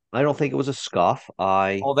 Um, I don't think it was a scoff.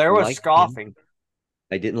 Oh, there was Liked him. scoffing.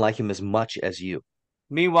 I didn't like him as much as you.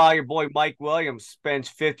 Meanwhile, your boy Mike Williams spends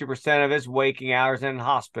 50% of his waking hours in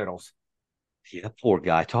hospitals. Yeah, poor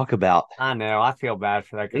guy. Talk about I know. I feel bad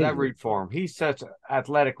for that because I injury root for prone. him. He's such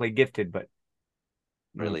athletically gifted, but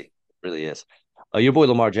Really, really is. Your boy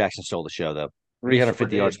Lamar Jackson stole the show, though. he sure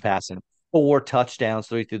 350 yards did. passing, 4 touchdowns,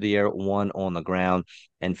 3 through the air, 1 on the ground.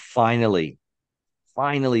 And finally,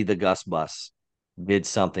 the Gus Bus did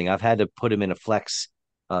something. I've had to put him in a flex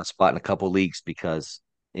spot in a couple leagues because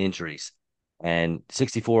injuries. And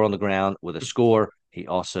 64 on the ground with a score. He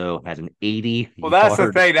also had an Well, that's the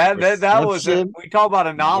 80-yard thing. That was it. reception. We talk about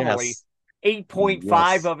anomaly. Yes, 8.5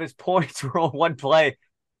 yes. of his points were on one play.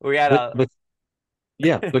 We had But a but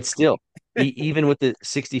yeah, but still, Even with the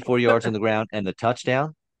 64 yards on the ground and the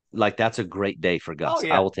touchdown, like that's a great day for Oh Gus. I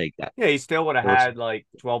yeah. will take that. Yeah, he still would have It was, had like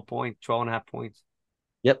 12 points, 12 and a half points.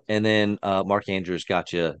 yep. And then Mark Andrews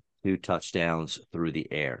got you 2 touchdowns through the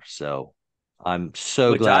air. So I'm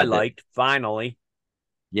so Which I glad that, liked, finally.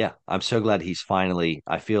 yeah, I'm so glad he's finally,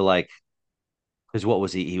 I feel like, because what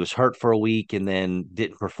was he? He was hurt for a week and then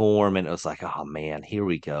didn't perform. And it was like, oh man, here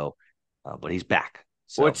we go. But he's back.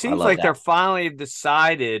 Well, it So I seems love like that. they're finally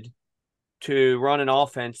decided to run an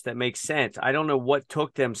offense that makes sense. I don't know what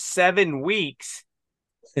took them 7 weeks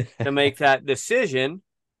to make that decision,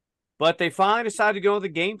 but they finally decided to go with a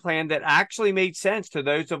game plan that actually made sense to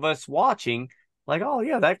those of us watching. Like, oh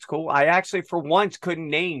yeah, that's cool. I actually, for once,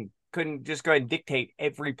 couldn't just go ahead and dictate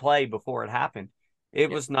every play before it happened. It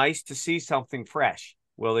Yeah. was nice to see something fresh.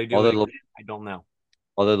 Will they do it Although again? I don't know.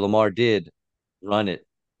 although Lamar did run it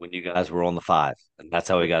when you guys were on the 5, and that's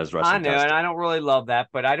how he got his I rushing know, and touchdown. I don't really love that,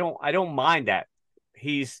 but I don't mind that.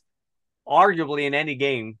 He's arguably in any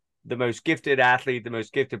game the most gifted athlete, the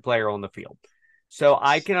most gifted player on the field. So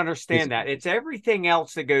I can understand Physical. that. It's everything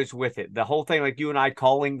else that goes with it. The whole thing, like you and I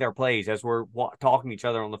calling their plays as we're talking to each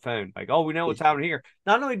other on the phone. Like, oh, we know what's happening here.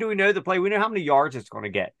 Not only do we know the play, we know how many yards it's going to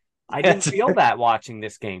get. I didn't Yes. feel that watching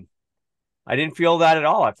this game. I didn't feel that at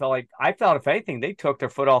all. I felt if anything, they took their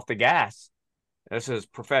foot off the gas. This is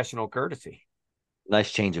professional courtesy.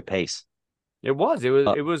 Nice change of pace. It was. It was.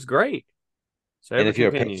 Uh, It was great. So and it if you're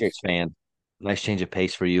a continues. Patriots fan, nice change of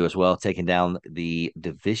pace for you as well, taking down the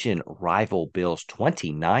division rival Bills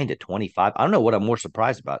 29-25. I don't know what I'm more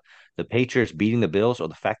surprised about, the Patriots beating the Bills or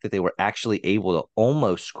the fact that they were actually able to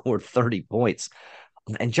almost score 30 points.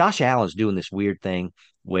 And Josh Allen's doing this weird thing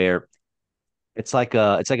where it's like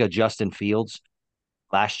a Justin Fields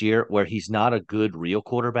last year where he's not a good real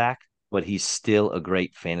quarterback, but he's still a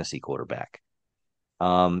great fantasy quarterback.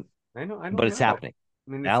 Um, I don't but it's know. happening.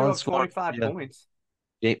 I mean, he threw Allen up scored for 25 you. points.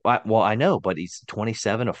 Well, I know, but he's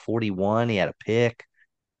 27 of 41. He had a pick,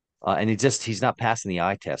 and he's not passing the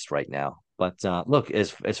eye test right now. But look,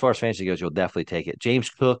 as far as fantasy goes, you'll definitely take it. James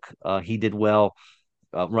Cook, he did well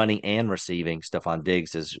running and receiving. Stephon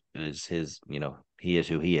Diggs is his, he is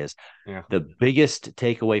who he is. Yeah. The biggest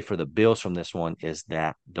takeaway for the Bills from this one is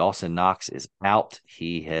that Dawson Knox is out.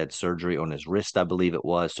 He had surgery on his wrist, I believe it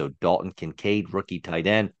was. So Dalton Kincaid, rookie tight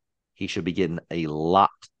end, he should be getting a lot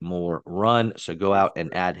more run. So go out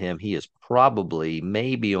and add him. He is probably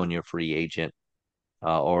maybe on your free agent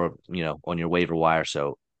or on your waiver wire.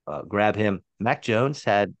 So grab him. Mac Jones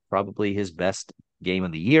had probably his best game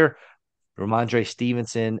of the year. Ramondre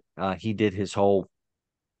Stevenson, he did his whole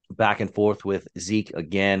back and forth with Zeke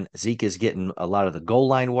again. Zeke is getting a lot of the goal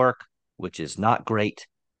line work, which is not great.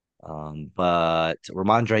 But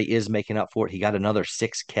Ramondre is making up for it. He got another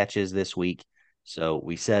 6 catches this week. So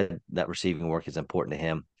we said that receiving work is important to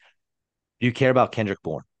him. Do you care about Kendrick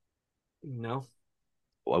Bourne? No.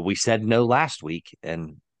 Well, we said no last week,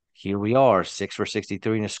 and here we are, 6 for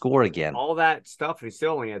 63 and a score again. All that stuff, he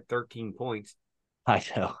still only had 13 points. I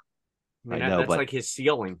know, I mean, I know, that's but like his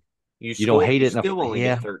ceiling. You you don't score, hate you it. still only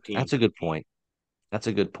Yeah, get 13. that's a good point. That's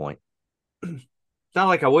a good point. It's not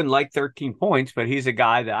like I wouldn't like 13 points, but he's a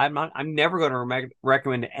guy that I'm never going to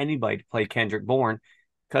recommend to anybody to play Kendrick Bourne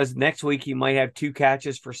because next week he might have 2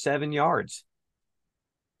 catches for 7 yards.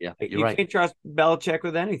 Yeah, you're You right. can't trust Belichick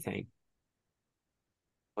with anything.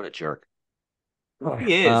 What a jerk.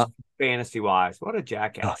 He is fantasy wise. What a Oh,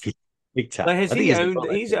 jackass. big time. But has I think he he's owned above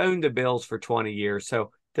that he's too. owned the Bills for 20 years.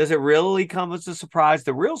 So does it really come as a surprise?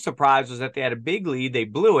 The real surprise was that they had a big lead, they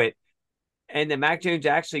blew it, and then Mac Jones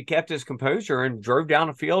actually kept his composure and drove down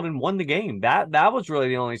the field and won the game. That was really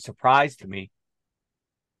the only surprise to me.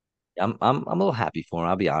 I'm a little happy for him.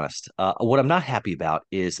 I'll be honest. What I'm not happy about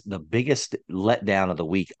is the biggest letdown of the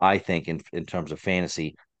week. I think in terms of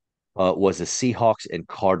fantasy was the Seahawks and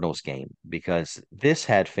Cardinals game because this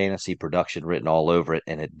had fantasy production written all over it,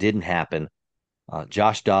 and it didn't happen.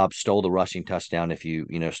 Josh Dobbs stole the rushing touchdown. If you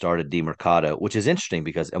started DeMercado, which is interesting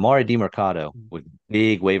because Amari DeMercado was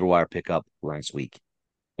big waiver wire pickup last week,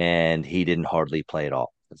 and he didn't hardly play at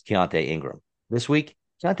all. It's Keontae Ingram this week.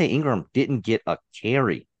 Keontae Ingram didn't get a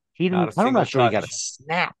carry. He Not didn't. a I'm single not sure he got a touch.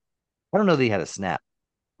 snap. I don't know that he had a snap.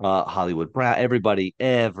 Hollywood Brown, everybody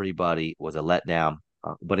was a letdown.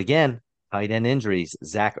 But again, tight end injuries.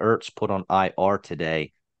 Zach Ertz put on IR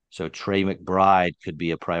today. So Trey McBride could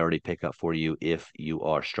be a priority pickup for you if you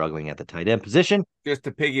are struggling at the tight end position. Just to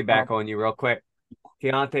Uh, piggyback on you real quick.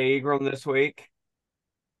 Keontae Ingram this week,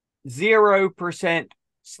 0%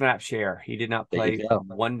 snap share. He did not there you play go.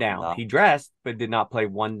 one down. Uh, He dressed, but did not play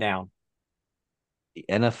one down. the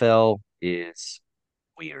NFL is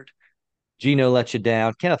weird. Geno let you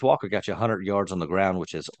down. Kenneth Walker got you 100 yards on the ground,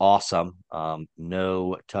 which is awesome.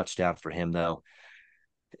 No touchdown for him, though.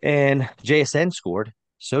 And JSN scored.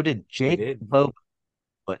 So did He Jake did. Bobo,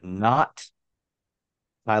 but not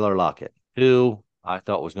Tyler Lockett, who I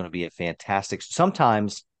thought was going to be a fantastic.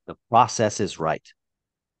 Sometimes the process is right.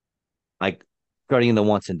 Like starting in the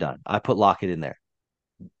once and done. I put Lockett in there.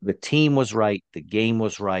 The team was right. The game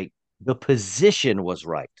was right. The position was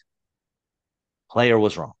right. Player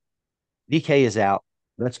was wrong. DK is out.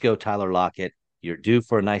 Let's go, Tyler Lockett. You're due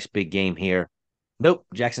for a nice big game here. Nope.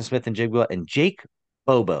 Jackson Smith and Jigba and Jake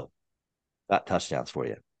Bobo got touchdowns for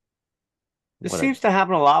you. This What a seems to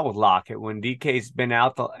happen a lot with Lockett when DK's been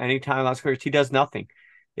out anytime last career, he does nothing.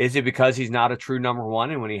 Is it because he's not a true number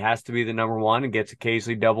one, and when he has to be the number one and gets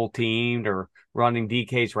occasionally double teamed or running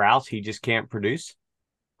DK's routes, he just can't produce?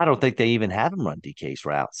 I don't think they even have him run DK's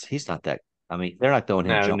routes. He's not that. I mean, they're not throwing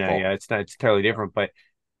him No, jump no, ball. yeah, it's not. It's totally different. But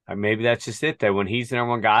maybe that's just it. That when he's the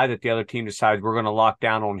number one guy, that the other team decides we're going to lock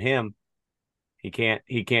down on him. He can't.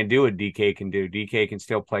 He can't do what DK can do. DK can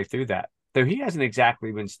still play through that. Though he hasn't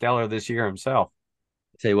exactly been stellar this year himself.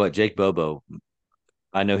 Tell you what, Jake Bobo,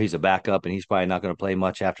 I know he's a backup and he's probably not going to play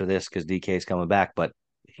much after this because DK is coming back, but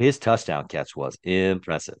his touchdown catch was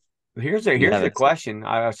impressive. You Here's a haven't seen. question.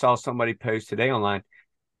 I saw somebody post today online.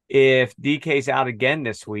 If DK's out again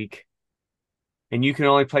this week, and you can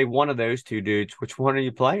only play one of those two dudes, which one are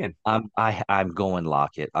you playing? I'm going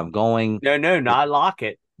Lockett. I'm going. No, no, not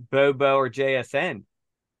Lockett, Bobo or JSN.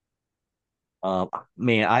 Um,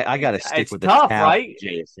 man, I got to stick It's with the tough, talent right? of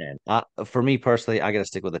JSN. For me personally, I got to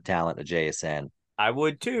stick with the talent of JSN. I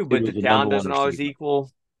would too, It but the was the number talent one doesn't always receiver.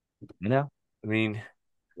 equal. You know, I mean,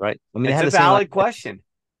 right? I mean, they it's had a the same like valid question.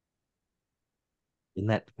 in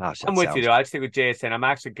that. Gosh, I'm that with you sounds. though. I'd stick with JSN. I'm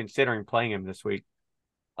actually considering playing him this week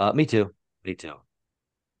Me too. Me too.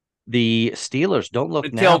 The Steelers don't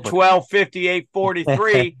look now, until but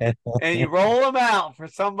 12:58:43, and you roll him out for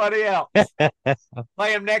somebody else.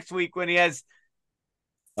 Play him next week when he has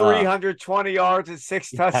uh, 320 yards and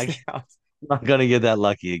six I'm touchdowns. not gonna get that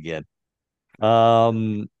lucky again.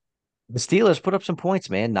 Um, the Steelers put up some points,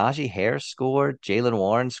 man. Najee Harris scored. Jalen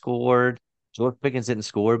Warren scored. George Pickens didn't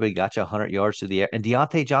score, but he got you 100 yards through the air. And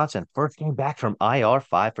Deontay Johnson, first game back from IR,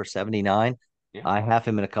 5 for 79. Yeah. I have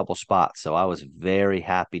him in a couple spots, so I was very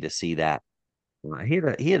happy to see that.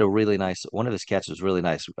 He had a really nice one of his catches was really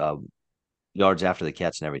nice yards after the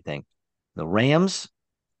catch and everything. The Rams,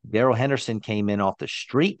 Daryl Henderson came in off the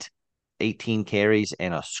street, 18 carries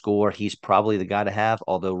and a score. He's probably the guy to have,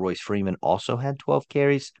 although Royce Freeman also had 12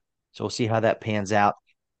 carries. So we'll see how that pans out.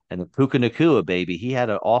 And the Puka Nakua, baby, he had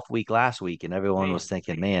an off week last week, and everyone was Man,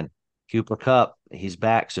 thinking, man, Cooper Cup, he's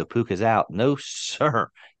back, so Puka's out. No, sir.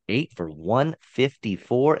 8 for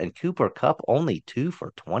 154, and Cooper Cup only 2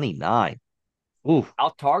 for 29. Ooh,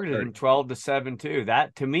 out targeted dirty, him 12-7 too.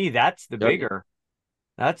 That to me, that's the dirty. bigger.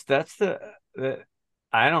 That's the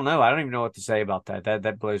I don't know. I don't even know what to say about that.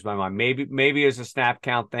 That blows my mind. Maybe it's a snap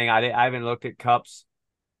count thing. I haven't looked at cups.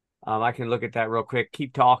 I can look at that real quick.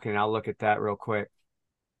 Keep talking. I'll look at that real quick.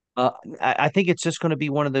 I think it's just going to be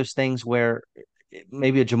one of those things where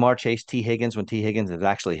maybe a Jamar Chase, T. Higgins, when T. Higgins is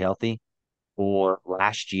actually healthy, or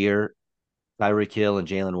last year, Tyreek Hill and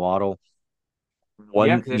Jalen Waddle. Yeah,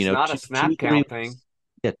 One, because it's not a two, snap three count weeks. thing.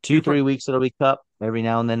 Yeah, two, Cooper, 3 weeks it'll be Cup. Every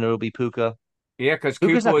now and then it'll be Puka. yeah, because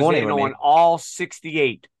Puka's Cooper not was going in anywhere, man. on all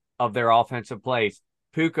 68 of their offensive plays.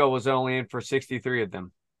 Puka was only in for 63 of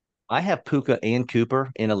them. I have Puka and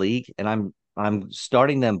Cooper in a league, and I'm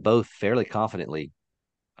starting them both fairly confidently.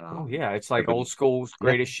 Oh Um, yeah, it's like every old school's yeah,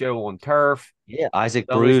 greatest show on turf. yeah. Isaac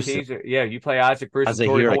Some of these Bruce, teams, yeah, you play Isaac Bruce and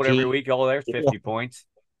Torrey Azahir Holt every Hakeem. week. Oh, there's Yeah. 50 points.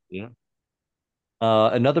 Yeah.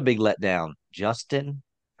 Another big letdown. Justin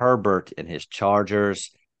Herbert and his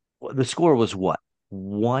Chargers. The score was what?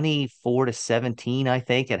 24-17, I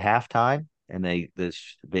think, at halftime. And they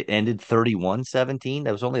ended 31-17.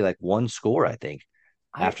 That was only like one score, I think,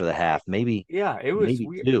 I after the half. Maybe, Yeah, it was maybe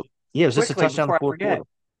weird. two. Yeah, it was just a Quickly touchdown in before the I fourth forget, quarter.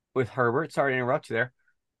 with Herbert, sorry to interrupt you there,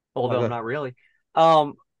 Oh, although I'm good. not really.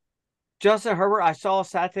 Um, Justin Herbert, I saw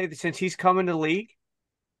Saturday that since he's come into the league,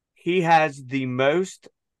 he has the most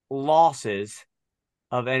losses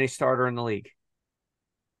of any starter in the league.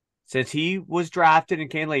 Since he was drafted in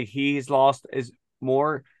Can League, he has lost as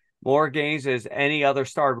more games as any other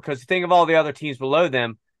starter. Because think of all the other teams below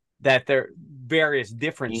them that they're various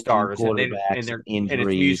different Changing starters quarterbacks and and it's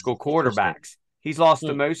injuries. musical Interesting. quarterbacks. He's lost Hmm.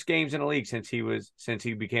 the most games in the league since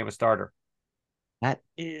he became a starter. That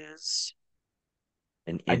is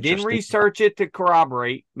an I didn't interesting. research it to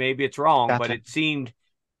corroborate. Maybe it's wrong, but Gotcha. it seemed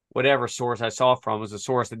whatever source I saw from was a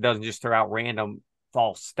source that doesn't just throw out random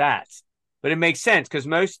false stats. But it makes sense because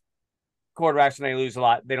most quarterbacks, when they lose a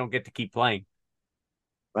lot, they don't get to keep playing.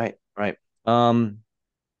 Right, right. Another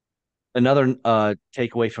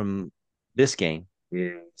takeaway from this game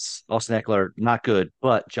is Austin Eckler, not good,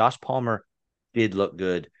 but Josh Palmer did look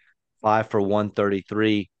good. 5 for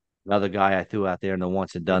 133. Another guy I threw out there in the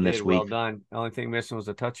once and He done did this week. well done. The only thing missing was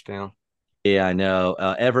a touchdown. Yeah, I know.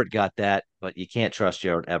 Everett got that, but you can't trust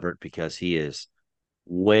Gerald Everett because he is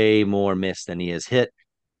way more missed than he is hit.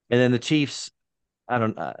 And then the Chiefs, I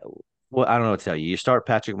don't, well, I don't know what to tell you. You start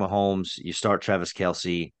Patrick Mahomes, you start Travis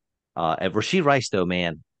Kelce, and Rasheed Rice though,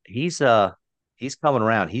 man, he's coming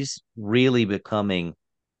around. He's really becoming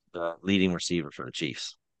the leading receiver for the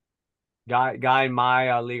Chiefs. Guy in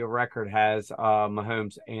my league of record has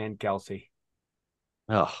Mahomes and Kelsey.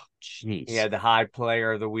 Oh, He jeez. had the high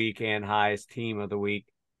player of the week and highest team of the week,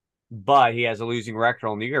 but he has a losing record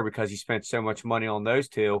on the year because he spent so much money on those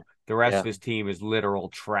two. The rest of Yeah, his team is literal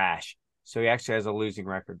trash. So he actually has a losing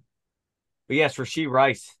record. But yes, Rasheed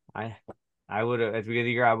Rice, I would have at the beginning of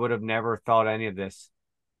the year I would have never thought any of this.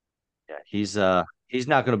 yeah. He's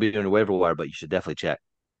not going to be doing the waiver wire, but you should definitely check.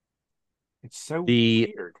 It's so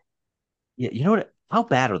The weird. Yeah, you know what? How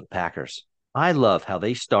bad are the Packers? I love how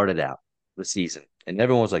they started out the season, and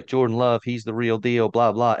everyone was like, Jordan Love, he's the real deal,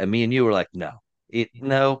 blah blah. And me and you were like, no, it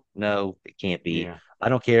can't be. Yeah. I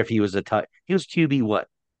don't care if he was he was QB what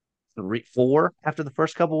 4 after the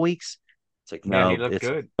first couple weeks. It's like Yeah, he no, looked it's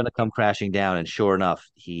good going to come crashing down, and sure enough,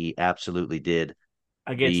 he absolutely did.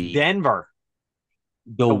 against The Denver,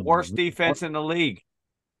 the the worst defense in the league.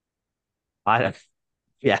 I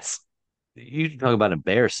yes, you talk about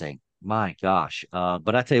embarrassing. My gosh.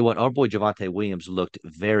 But I tell you what, our boy Javante Williams looked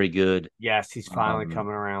very good. Yes, he's finally Um,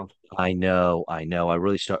 coming around. I know. I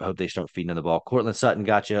really hope they start feeding on the ball. Cortland Sutton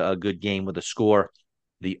got you a good game with a score.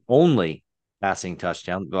 The only passing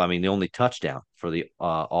touchdown, well, I mean, the only touchdown for the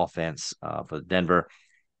offense for Denver.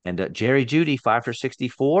 And Jerry Judy, 5 for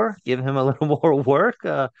 64, give him a little more work.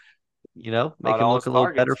 Make Got him all look his a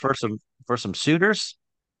little better targets. for some suitors.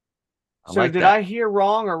 I So like did that. I hear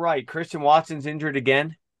wrong or right? Christian Watson's injured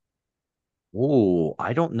again. Oh,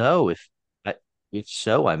 I don't know if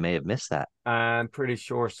so, I may have missed that. I'm pretty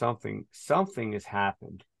sure something has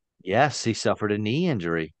happened. Yes, he suffered a knee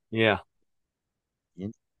injury. Yeah.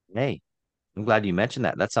 Hey, I'm glad you mentioned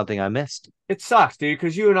that. That's something I missed. It sucks, dude,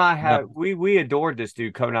 because you and I No. have we adored this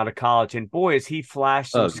dude coming out of college, and boy, has he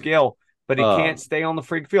flashed some Ugh. skill, but he can't Ugh. stay on the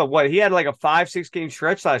freak field. What he had like a 5, 6 game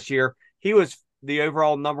stretch last year. He was the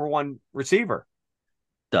overall number one receiver,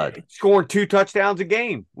 Dud. scoring 2 touchdowns a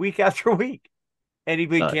game, week after week, and he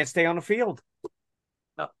Dud. can't stay on the field.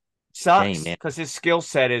 No. Shame, Sucks man. because his skill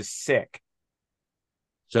set is sick.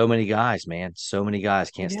 So many guys, man. So many guys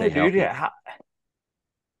I can't know, stay dude. healthy.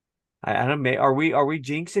 I don't know. Are we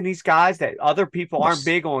jinxing these guys that other people aren't Yes.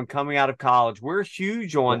 big on coming out of college? We're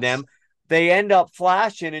huge on Yes. them. They end up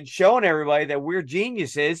flashing and showing everybody that we're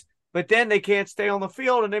geniuses, but then they can't stay on the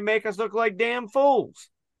field and they make us look like damn fools.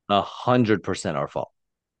 100% our fault.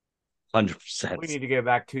 We 100%. need to go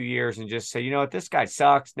back 2 years and just say, you know what, this guy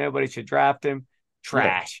sucks. Nobody should draft him. Yeah.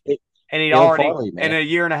 Trash. And he'd Caleb already, Farley, in man. a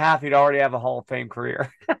year and a half, he'd already have a Hall of Fame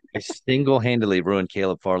career. I single-handedly ruined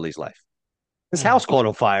Caleb Farley's life. His house caught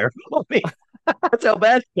on fire. I mean, that's how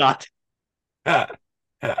bad it got.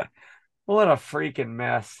 What a freaking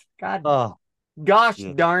mess. God, Oh, gosh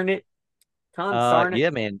yeah. darn it. Consarn it. Yeah,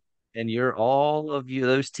 man. And you're all of you,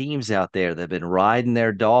 those teams out there that have been riding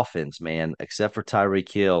their Dolphins, man, except for Tyreek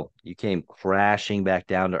Hill. You came crashing back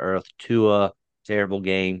down to earth. Tua, terrible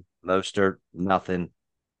game. Mostert, nothing.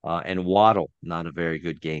 And Waddle, not a very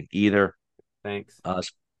good game either. Thanks. Uh,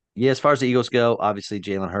 yeah, as far as the Eagles go, obviously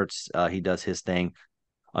Jalen Hurts, he does his thing.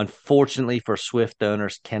 Unfortunately for Swift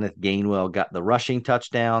owners, Kenneth Gainwell got the rushing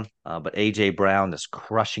touchdown, but AJ Brown is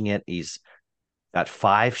crushing it. He's got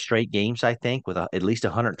 5 straight games, I think, with at least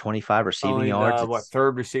 125 receiving Only yards. the It's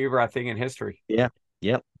third receiver I think in history. Yeah,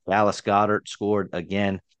 yep. Dallas Goddard scored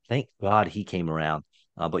again. Thank God he came around.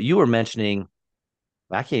 But you were mentioning,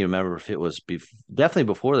 I can't even remember if it was definitely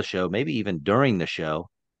before the show, maybe even during the show,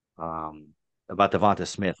 um, about Devonta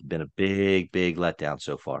Smith. Been a big, big letdown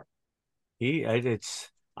so far. It's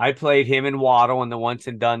I played him and Waddle in the once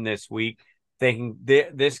and done this week, thinking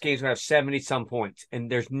this game's gonna have 70 some points, and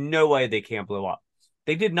there's no way they can't blow up.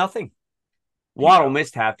 They did nothing. I Waddle know.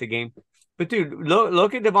 missed half the game. But dude,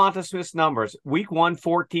 look at Devonta Smith's numbers. Week 1,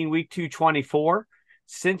 14, week 2, 24.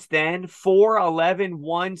 Since then, 4, 11,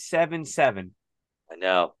 1, 7, 7. I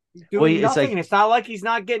know. He's Well, doing it's nothing. like And it's not like he's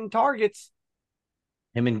not getting targets.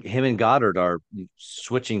 him and Goddard are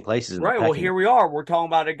switching places in the Right. Well, pecking here order. we are. We're talking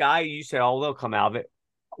about a guy you say, oh, they'll come out of it.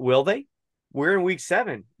 Will they? we're in week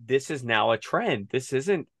 7. This is now a trend. This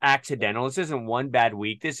isn't accidental. This isn't one bad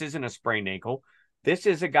week. This isn't a sprained ankle. This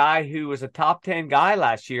is a guy who was a top 10 guy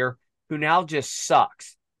last year who now just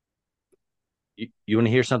sucks. You want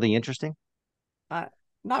to hear something interesting? Uh,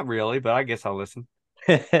 Not really, but I guess I'll listen.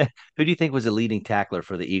 Who do you think was the leading tackler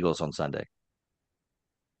for the Eagles on Sunday?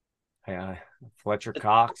 Uh, Fletcher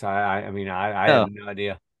Cox. I have No, no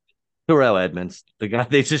idea. Terrell Edmonds, the guy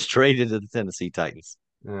they just traded to the Tennessee Titans.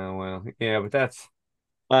 Oh well, yeah, but that's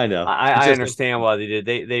I know. It's I just, understand why they did.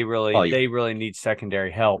 oh yeah, They really need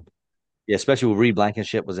secondary help. yeah. Especially with Reed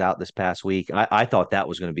Blankenship was out this past week. I thought that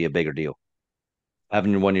was going to be a bigger deal.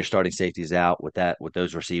 Having one of your starting safeties out with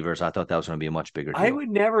those receivers, I thought that was going to be a much bigger I deal. would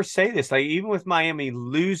never say this. Like even with Miami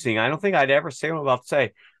losing, I don't think I'd ever say what I'm about to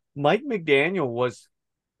say. Mike McDaniel was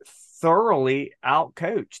thoroughly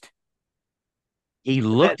outcoached. He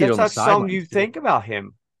looked it That's on the not something sidelines you too. think about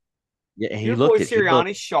him. Yeah, he Your boy looked it. He looked.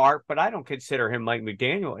 Sirianni's sharp, but I don't consider him Mike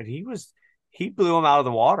McDaniel. And he blew him out of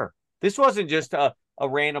the water. This wasn't just a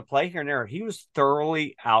random play here and there. He was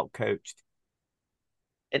thoroughly outcoached.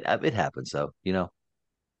 It happens though.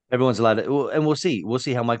 Everyone's allowed to, and we'll see. We'll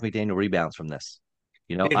see how Mike McDaniel rebounds from this.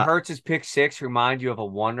 Did I Hurts's pick six remind you of a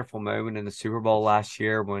wonderful moment in the Super Bowl last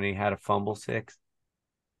year when he had a fumble six?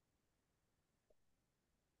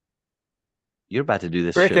 You're about to do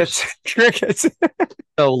this show Crickets, crickets.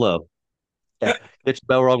 solo. Yeah, get your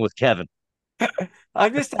bell wrong with Kevin.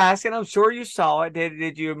 I'm just asking. I'm sure you saw it.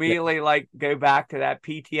 Did you Yeah, immediately like go back to that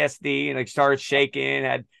PTSD and like started shaking,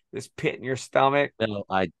 had this pit in your stomach, no,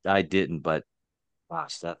 I didn't, but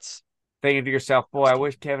gosh, thinking to yourself, boy, that's I too.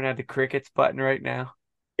 wish Kevin had the crickets button right now.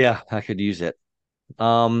 Yeah, I could use it.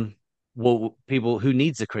 Um, well, people who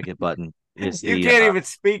needs the cricket button is You the can't even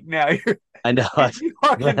speak now. I know You're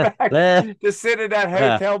walking back to sit in that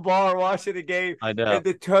hotel bar watching the game I know. and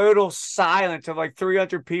the total silence of like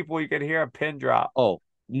 300 people. You could hear a pin drop. Oh,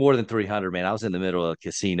 more than 300, man. I was in the middle of a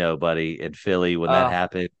casino, buddy, in Philly when that Uh,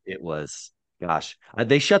 happened. It was, gosh,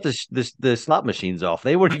 they shut the slot machines off.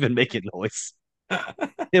 They weren't even making noise.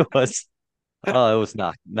 It was, oh, it was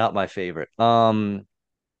not my favorite.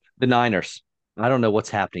 The Niners. I don't know what's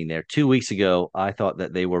happening there. 2 weeks ago, I thought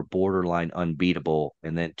that they were borderline unbeatable,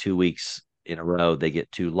 and then 2 weeks in a row, they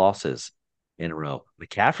get two losses in a row.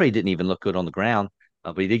 McCaffrey didn't even look good on the ground,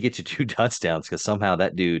 but he did get you two touchdowns because somehow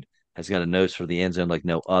that dude has got a nose for the end zone like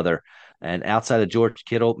no other. And outside of George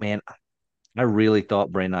Kittle, man, I really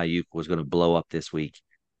thought Brandon Ayuk was going to blow up this week.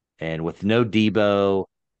 And with no Debo,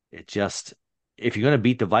 it just if you're going to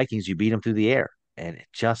beat the Vikings, you beat them through the air, and it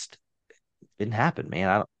just didn't happen,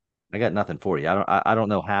 man. I got nothing for you. I don't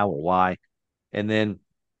know how or why. And then,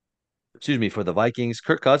 excuse me, for the Vikings,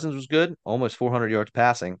 Kirk Cousins was good, almost 400 yards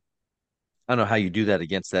passing. I don't know how you do that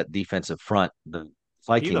against that defensive front. The he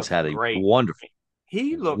Vikings looked had a great. wonderful,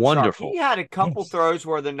 He looked sharp. He wonderful. had a couple Yes. throws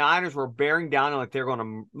where the Niners were bearing down and like they're going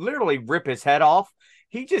to literally rip his head off.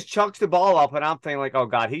 He just chucks the ball up, and I'm thinking like, oh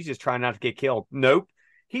God, he's just trying not to get killed. Nope,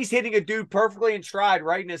 he's hitting a dude perfectly in stride,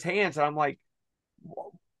 right in his hands, and I'm like,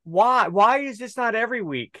 why? Why is this not every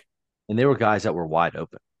week? And there were guys that were wide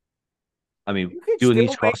open. I mean, You could doing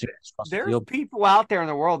these still make crossing across the there's field. people out there in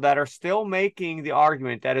the world that are still making the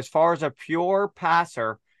argument that as far as a pure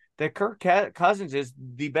passer, that Cousins is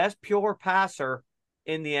the best pure passer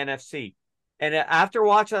in the NFC. And after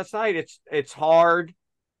watching last night, it's hard.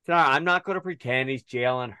 I'm not going to pretend he's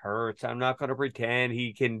Jalen Hurts. I'm not going to pretend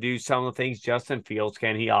he can do some of the things Justin Fields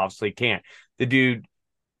can. He obviously can't. The dude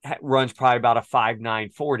runs probably about a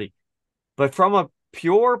 5.9 40. But from a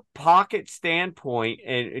pure pocket standpoint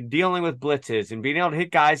and dealing with blitzes and being able to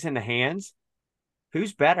hit guys in the hands,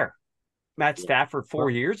 who's better? Matt Yeah. Stafford 4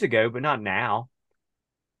 years ago, but not now.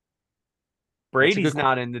 That's a Brady's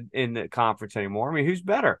not in the conference anymore. I mean, who's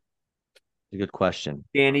better? good question.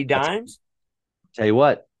 Danny That's Dimes? Tell you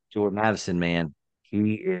what, Jordan Madison, man,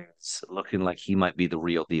 he is looking like he might be the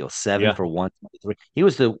real deal. Seven Yeah. for 123. He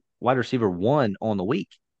was the wide receiver one on the week,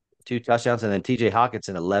 two touchdowns, and then TJ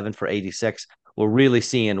Hawkinson 11 for 86. We're really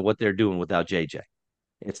seeing what they're doing without JJ.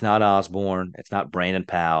 It's not Osborne, it's not Brandon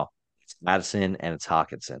Powell, it's Madison and it's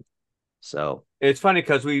Hawkinson. So It's funny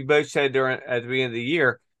because we both said during at the beginning of the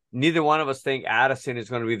year, neither one of us think Addison is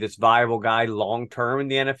going to be this viable guy long term in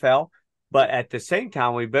the NFL. But at the same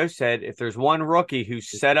time, we both said if there's one rookie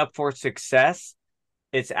who's set up for success,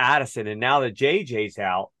 it's Addison. And now that JJ's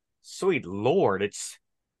out, sweet Lord, it's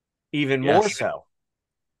even more yes, so.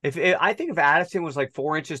 I think if Addison was like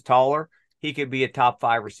 4 inches taller, he could be a top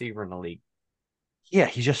 5 receiver in the league. yeah,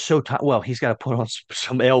 he's just so tight. Well, he's got to put on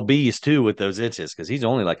some LBs too with those inches because he's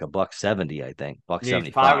only like a buck 70, I think, buck Yeah,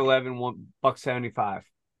 he's 75. 5'11", $175.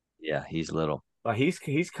 Yeah, he's little. But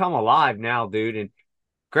he's come alive now, dude. And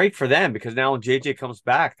great for them because now when JJ comes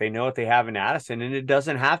back, they know what they have in Addison, and it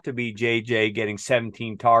doesn't have to be JJ getting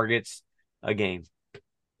 17 targets a game.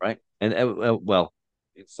 right? And well,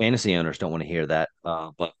 fantasy owners don't want to hear that,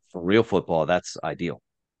 but for real football, that's ideal.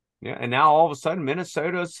 Yeah, and now all of a sudden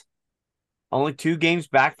Minnesota's only 2 games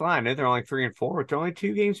back the line. I know they're only 3-4, but they're only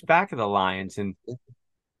 2 games back of the Lions. And the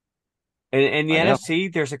I know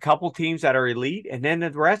NFC, there's a couple teams that are elite, and then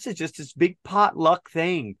the rest is just this big pot luck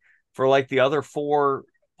thing for like the other 4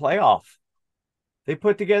 playoff. They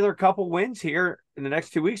put together a couple wins here in the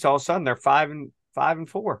next 2 weeks. All of a sudden, they're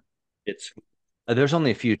 5-4. it's there's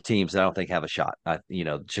only a few teams that I don't think have a shot. I'm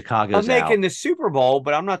Chicago's out. making the Super Bowl,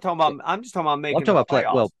 but I'm not talking about. I'm just talking about Well, I'm making talking the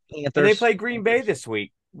about playoffs. And they Panthers. play Green Bay Panthers. this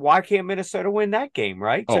week. Why can't Minnesota win that game?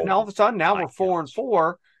 Right. So Oh now all of a sudden, now my we're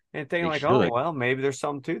 4-4, and thinking they like, oh should. well, maybe there's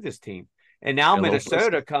something to this team. And now A little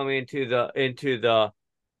Minnesota frisky. coming into the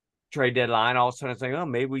trade deadline, all of a sudden it's like, oh,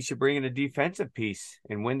 maybe we should bring in a defensive piece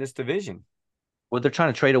and win this division. Well, they're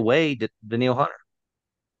trying to trade away Daniil Hunter.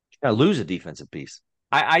 Trying to lose a defensive piece.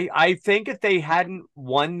 I think if they hadn't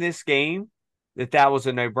won this game, that was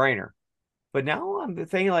a no brainer. But now I'm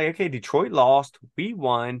thinking like, okay, Detroit lost, we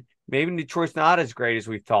won. Maybe Detroit's not as great as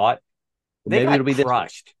we thought. They Maybe it'll got be this week.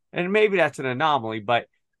 crushed, and maybe that's an anomaly. But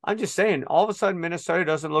I'm just saying, all of a sudden Minnesota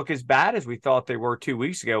doesn't look as bad as we thought they were 2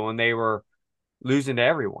 weeks ago when they were losing to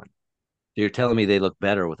everyone. You're telling me they look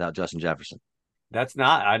better without Justin Jefferson. That's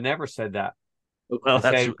not. I never said that. Well, I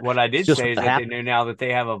that's said what I it's did just say is what that they happened. know now that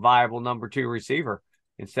they have a viable number 2 receiver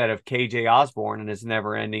instead of KJ Osborne and his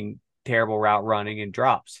never ending terrible route running and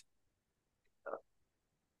drops.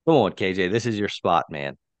 Come on, KJ. This is your spot,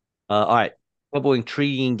 man. All right. Couple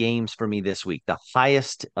intriguing games for me this week. The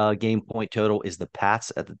highest game point total is the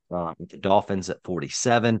Pats at the Dolphins at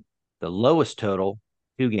 47. The lowest total,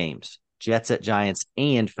 2 games, Jets at Giants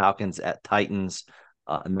and Falcons at Titans.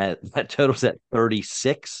 And that totals at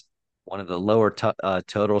 36, one of the lower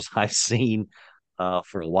totals I've seen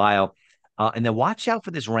for a while. And then watch out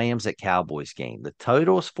for this Rams at Cowboys game. The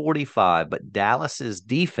total is 45, but Dallas's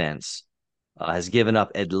defense has given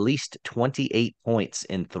up at least 28 points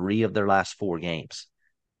in 3 of their last 4 games.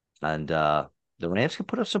 And the Rams can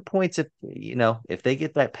put up some points if they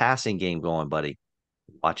get that passing game going, buddy.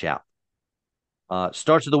 Watch out.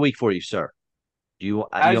 Starts of the week for you, sir. You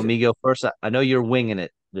As want me to go first? I know you're winging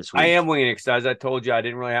it this I week. am winging it because, as I told you, I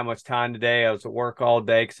didn't really have much time today. I was at work all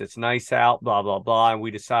day because it's nice out, blah, blah, blah. And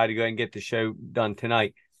we decided to go ahead and get the show done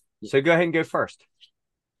tonight. So go ahead and go first.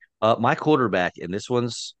 My quarterback, and this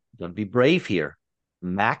one's going to be brave here.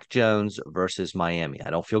 Mac Jones versus Miami.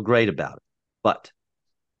 I don't feel great about it, but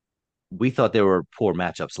we thought there were poor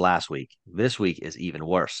matchups last week. This week is even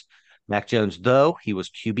worse. Mac Jones, though, he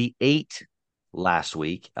was QB8 last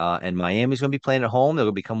week, and Miami's going to be playing at home. They're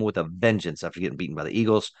going to be coming with a vengeance after getting beaten by the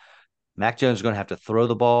Eagles. Mac Jones is going to have to throw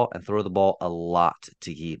the ball and throw the ball a lot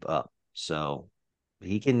to keep up. So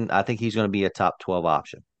I think he's going to be a top 12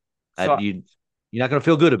 option. So, You're not going to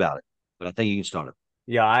feel good about it, but I think you can start him.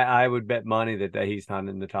 yeah, I would bet money that he's not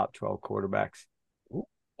in the top 12 quarterbacks.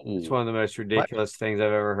 It's Ooh. one of the most ridiculous things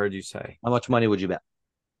I've ever heard you say. How much money would you bet?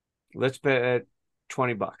 Let's bet at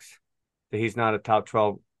 $20 that he's not a top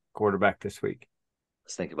 12 quarterback this week.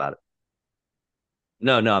 Let's think about it.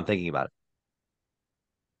 No, I'm thinking about it.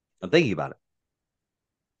 I'm thinking about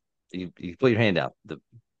it. You put your hand out. The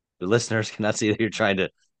listeners cannot see that you're trying to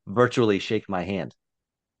virtually shake my hand.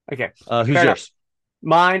 Okay. Who's Fair enough. yours?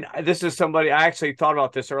 Mine, this is somebody, I actually thought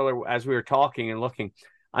about this earlier as we were talking and looking.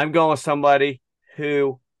 I'm going with somebody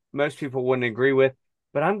who most people wouldn't agree with,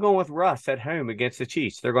 but I'm going with Russ at home against the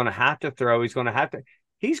Chiefs. They're going to have to throw.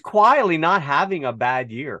 He's quietly not having a bad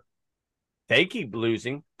year. They keep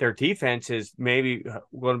losing. Their defense is maybe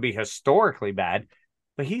going to be historically bad,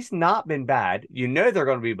 but he's not been bad. You know they're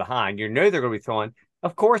going to be behind. You know they're going to be throwing.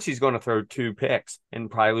 Of course, he's going to throw 2 picks and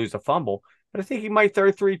probably lose a fumble. But I think he might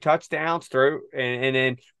throw 3 touchdowns, and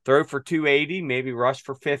then throw for 280, maybe rush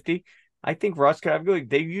for 50. I think Russ could have a good.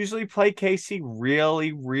 They usually play KC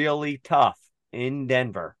really, really tough in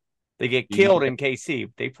Denver. They get Do you killed in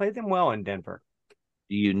KC. They play them well in Denver.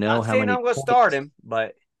 do you know Not how saying many I'm going to start points? him,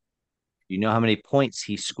 but You know how many points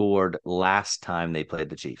he scored last time they played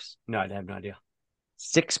the Chiefs? no, I have no idea.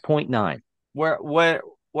 6.9. Where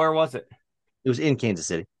was it? It was in Kansas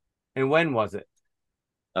City. And when was it?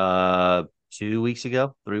 2 weeks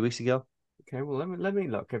ago, 3 weeks ago. Okay, well let me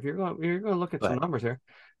look. If you're going to look at some But numbers here,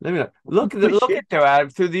 let me look. good Look shit. at though Adam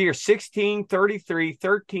through the year 16, 33,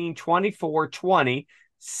 13, 24, 20,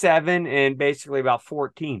 7, and basically about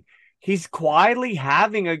 14. He's quietly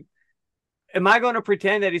having a. Am I going to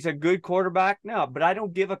pretend that he's a good quarterback? No, but I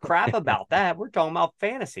don't give a crap about that. We're talking about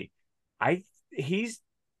fantasy. He's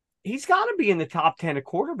he's got to be in the top 10 of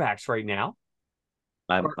quarterbacks right now.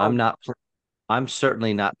 I'm Or, I'm not I'm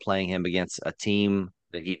certainly not playing him against a team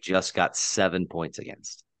that he just got 7 points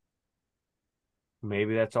against.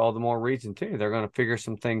 maybe that's all the more reason too. They're going to figure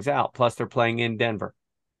some things out. Plus, they're playing in Denver.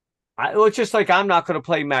 It's just like I'm not going to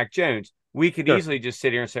play Mac Jones. We could Sure. easily just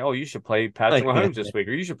sit here and say, "Oh, you should play Patrick Mahomes this week,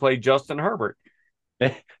 or you should play Justin Herbert."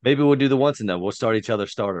 Maybe we'll do the once and then we'll start each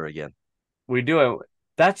other's starter again. We do it.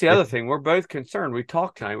 That's the other thing. We're both concerned. We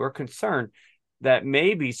talked tonight. We're concerned that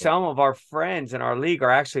maybe some of our friends in our league are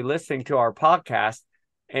actually listening to our podcast,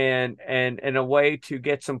 and in a way to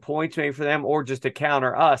get some points maybe for them, or just to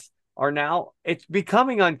counter us, are now it's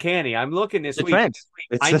becoming uncanny. I'm looking this The week. trend.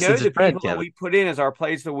 It's I just know it's a the trend, people that Kevin. we put in as our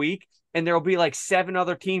plays of the week, and there will be like 7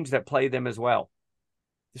 other teams that play them as well.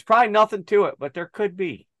 There's probably nothing to it, but there could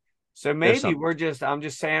be. So There's maybe something. I'm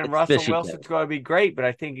just saying It's Russell fishy, Kevin. Wilson's going to be great, but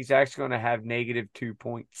I think he's actually going to have -2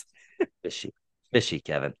 points. Fishy. Fishy,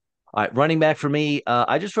 Kevin. All right, running back for me.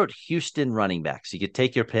 I just wrote Houston running backs. You could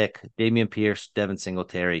take your pick: Damian Pierce, Devin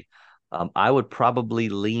Singletary. I would probably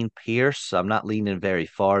lean Pierce. I'm not leaning very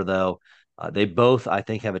far though. They both, I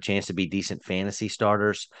think, have a chance to be decent fantasy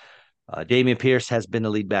starters. Damian Pierce has been the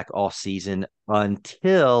lead back all season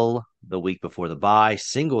until the week before the bye.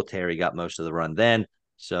 Singletary got most of the run then,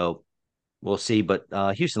 so we'll see. But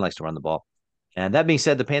Houston likes to run the ball. And that being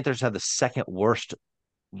said, the Panthers have the second worst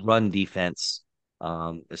run defense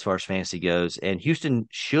as far as fantasy goes. And Houston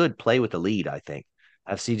should play with the lead, I think.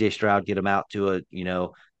 Have CJ Stroud get them out to a,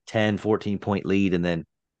 10, 14 point lead and then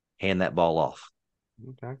hand that ball off.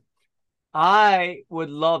 Okay. I would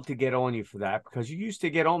love to get on you for that because you used to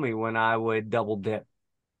get on me when I would double dip,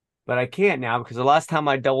 but I can't now because the last time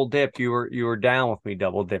I double dipped, you were down with me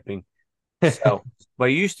double dipping. So, but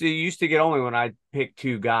you used to get on me when I picked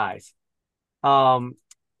 2 guys. Um,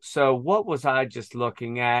 so what was I just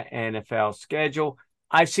looking at? NFL schedule.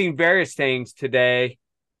 I've seen various things today,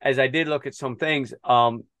 as I did look at some things.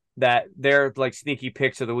 That they're like sneaky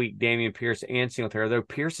picks of the week: Damian Pierce and Singletary. Though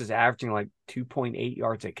Pierce is averaging like 2.8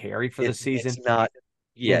 yards a carry for the It's season. not,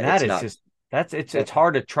 yeah, Man, that it's is not. just it's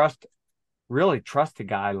hard to really trust a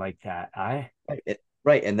guy like that.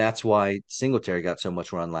 Right. And that's why Singletary got so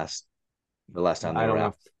much run the last time they I were don't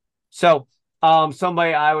out. know. So,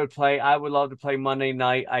 somebody I would play, I would love to play Monday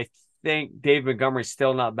night. I think Dave Montgomery's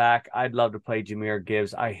still not back. I'd love to play Jameer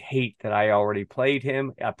Gibbs. I hate that I already played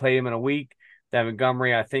him. I played him in a week that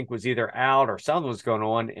Montgomery, I think, was either out or something was going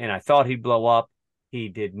on, and I thought he'd blow up. He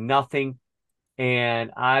did nothing.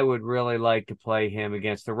 And I would really like to play him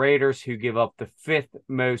against the Raiders, who give up the 5th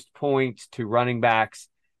most points to running backs.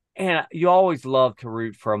 And you always love to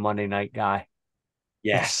root for a Monday night guy.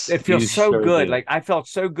 Yes, It feels you so sure good. do. Like I felt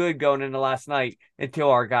so good going into last night until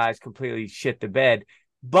our guys completely shit the bed.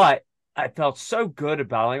 But I felt so good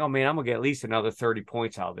about it. Like, oh man, I'm gonna get at least another 30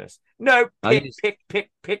 points out of this. No, I'll pick, use pick, pick,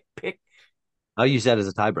 pick, pick. I'll use that as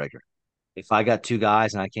a tiebreaker. If I got 2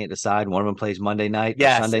 guys and I can't decide, one of them plays Monday night or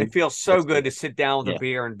Yes, Sunday, it feels so let's good do to it. sit down with a Yeah.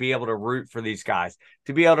 beer and be able to root for these guys,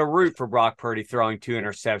 to be able to root for Brock Purdy throwing 2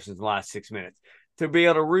 interceptions in the last 6 minutes, to be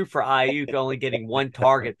able to root for Ayuk only getting one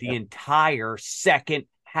target the entire second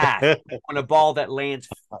half on a ball that lands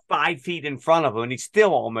 5 feet in front of him and he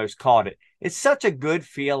still almost caught it. It's such a good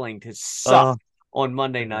feeling to suck uh, on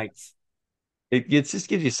Monday nights. it just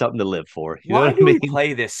gives you something to live for. You know Why what I do we mean?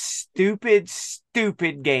 play this stupid,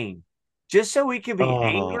 stupid game? Just so we can be Oh,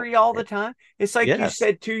 angry all the time? It's like you yes.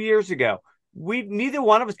 said 2 years ago. We neither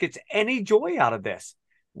one of us gets any joy out of this.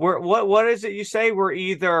 What is it you say? We're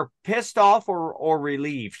either pissed off or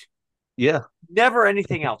relieved. Yeah. Never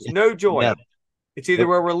anything else. No joy. Yeah. It's either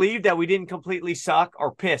we're relieved that we didn't completely suck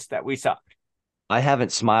or pissed that we sucked. I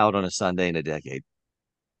haven't smiled on a Sunday in a decade.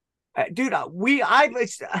 Dude,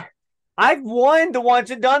 I've won the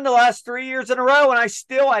ones and done the last 3 years in a row, and I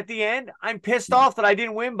still, at the end, I'm pissed off that I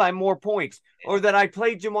didn't win by more points or that I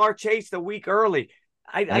played Jamar Chase the week early.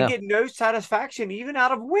 I, I I know. get no satisfaction even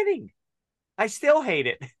out of winning. I still hate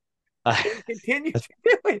it. And continue to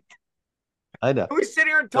do it. I know. We sit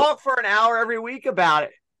here and But talk for an hour every week about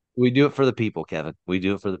it. we do it for the people, Kevin. We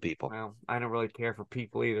do it for the people. Well, I don't really care for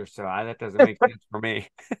people either, so that doesn't make sense for me.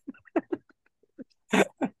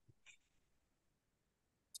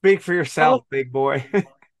 Speak for yourself, Oh, big boy.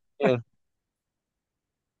 yeah.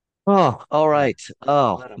 Oh, all right.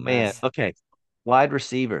 Oh, What a man. mess. Okay. Wide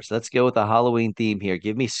receivers. Let's go with the Halloween theme here.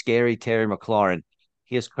 Give me scary Terry McLaurin.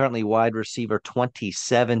 He is currently wide receiver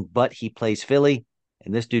 27, but he plays Philly,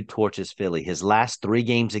 and this dude torches Philly. His last 3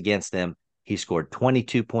 games against them, he scored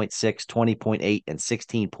 22.6, 20.8, and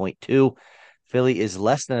 16.2. Philly is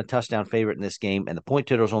less than a touchdown favorite in this game, and the point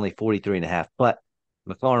total is only 43.5, but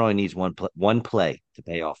McLaurin only needs one play to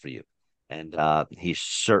pay off for you. and he's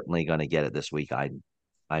certainly going to get it this week. I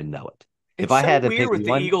know it. If It's I so had to pick weird with the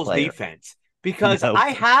one Eagles player, defense because no,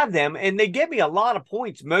 I have them and they give me a lot of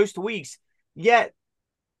points most weeks. Yet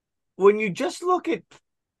when you just look at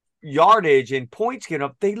yardage and points get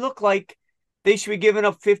up, they look like they should be giving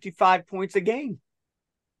up 55 points a game.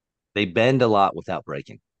 they bend a lot without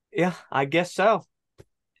breaking. Yeah, I guess so.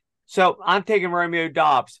 So I'm taking Romeo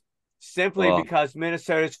Dobbs simply Oh, because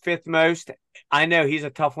Minnesota's fifth most. I know he's a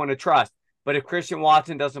tough one to trust, but if Christian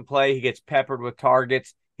Watson doesn't play, he gets peppered with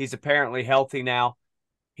targets. He's apparently healthy now.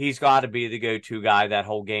 He's got to be the go-to guy that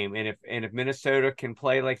whole game. And if Minnesota can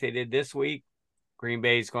play like they did this week, Green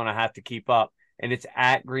Bay's going to have to keep up. And it's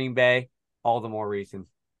at Green Bay, all the more reason.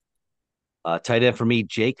 tight end for me,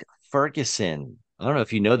 Jake Ferguson. I don't know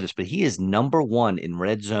if you know this, but he is number one in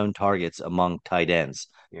red zone targets among tight ends,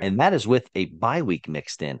 Yeah, and that is with a bye week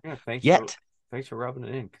mixed in. yeah. Yet Thanks for rubbing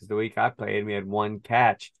it in because the week I played, we had one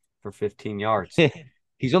catch for 15 yards,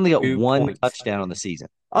 he's only got 1 2 points. touchdown on the season.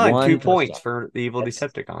 Oh, and One 2 points touchdown. for the evil Yes.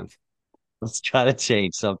 Decepticons. Let's try to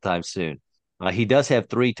change sometime soon. He does have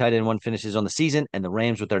 3 tight end 1 finishes on the season, and the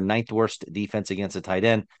Rams, with their ninth worst defense against a tight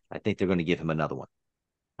end, I think they're going to give him another one.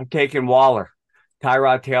 I'm taking Waller.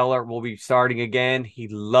 Tyrod Taylor will be starting again. He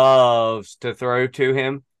loves to throw to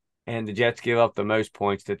him, and the Jets give up the most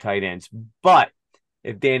points to tight ends. But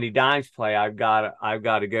if Danny Dimes play, I've got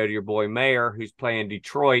to go to your boy Mayer, who's playing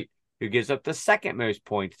Detroit, who gives up the second most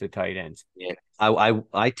points to tight ends. Yeah,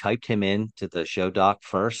 I typed him in to the show doc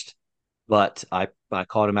first, but I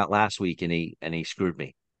called him out last week and he screwed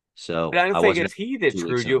me. But So I don't I think wasn't it's he that 2 weeks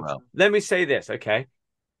screwed in a you. row. Let me say this, okay?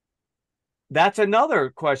 That's another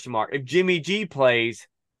question mark. If Jimmy G plays,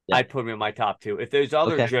 Yep. I'd put him in my top two. If those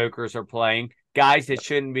other Okay. jokers are playing, guys that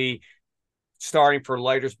shouldn't be starting for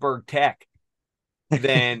Leitersburg Tech,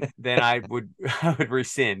 then I would I would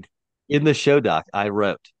rescind. In the show doc, I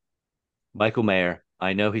wrote Michael Mayer.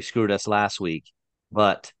 I know he screwed us last week,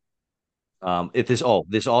 but if this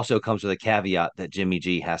also comes with a caveat that Jimmy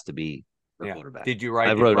G has to be the Yeah. quarterback. Did you I write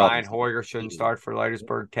that wrote all Brian this down. Hoyer shouldn't start for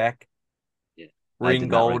Leitersburg Tech? Yeah, I did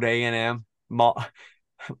not write. Ringgold A&M,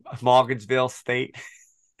 Morgansville State.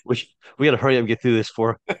 We got to hurry up and get through this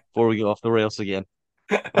before we go off the rails again.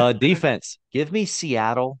 Defense. Give me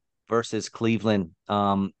Seattle versus Cleveland. I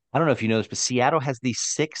don't know if you know this, but Seattle has the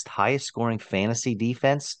sixth highest scoring fantasy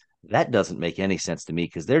defense. That doesn't make any sense to me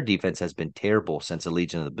because their defense has been terrible since the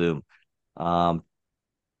Legion of the Boom. Um,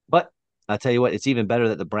 but I'll tell you what, it's even better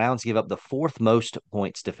that the Browns give up the fourth most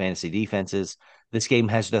points to fantasy defenses. This game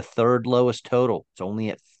has the third lowest total. It's only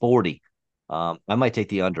at 40. I might take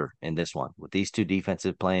the under in this one. With these two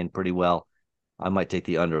defenses playing pretty well, I might take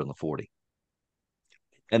the under on the 40.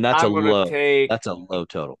 And that's a I'm gonna low. take That's a low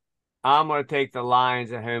total. I'm gonna take the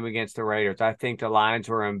Lions at home against the Raiders. I think the Lions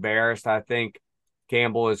were embarrassed. I think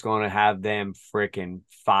Campbell is going to have them freaking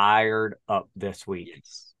fired up this week.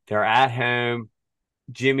 Yes. They're at home.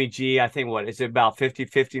 Jimmy G, I think what is it about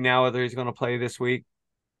 50-50 now whether he's going to play this week?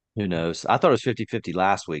 Who knows? I thought it was 50-50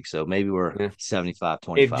 last week, so maybe we're Yeah. 75 If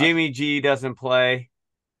 25. Jimmy G doesn't play,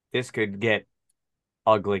 this could get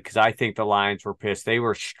ugly because I think the Lions were pissed. They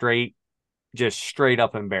were just straight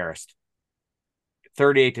up embarrassed.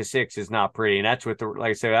 38-6 is not pretty. And that's what like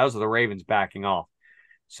I said, that was the Ravens backing off.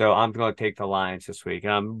 So I'm going to take the Lions this week.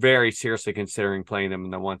 And I'm very seriously considering playing them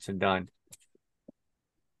in the once and done.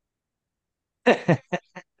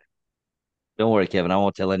 Don't worry, Kevin. I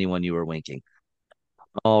won't tell anyone you were winking.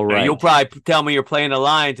 All Now, you'll right. probably tell me you're playing the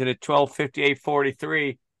Lions and at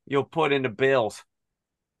 12:58-43, you'll put in the Bills.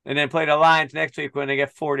 And then play the Lions next week when they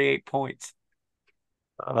get 48 points.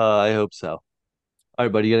 I hope so. All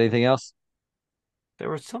right, buddy. You got anything else? There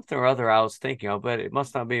was something or other I was thinking of, but it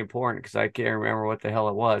must not be important because I can't remember what the hell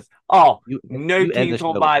it was. Oh, You no you end the teams show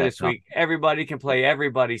won't with buy that this comment. week. Everybody can play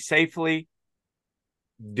everybody safely.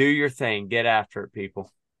 Do your thing. Get after it,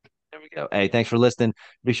 people. There we go. Hey, thanks for listening.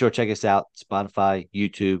 Be sure to check us out Spotify,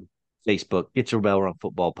 YouTube, Facebook. Get Your Bell Rung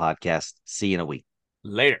Football Podcast. See you in a week.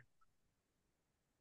 Later.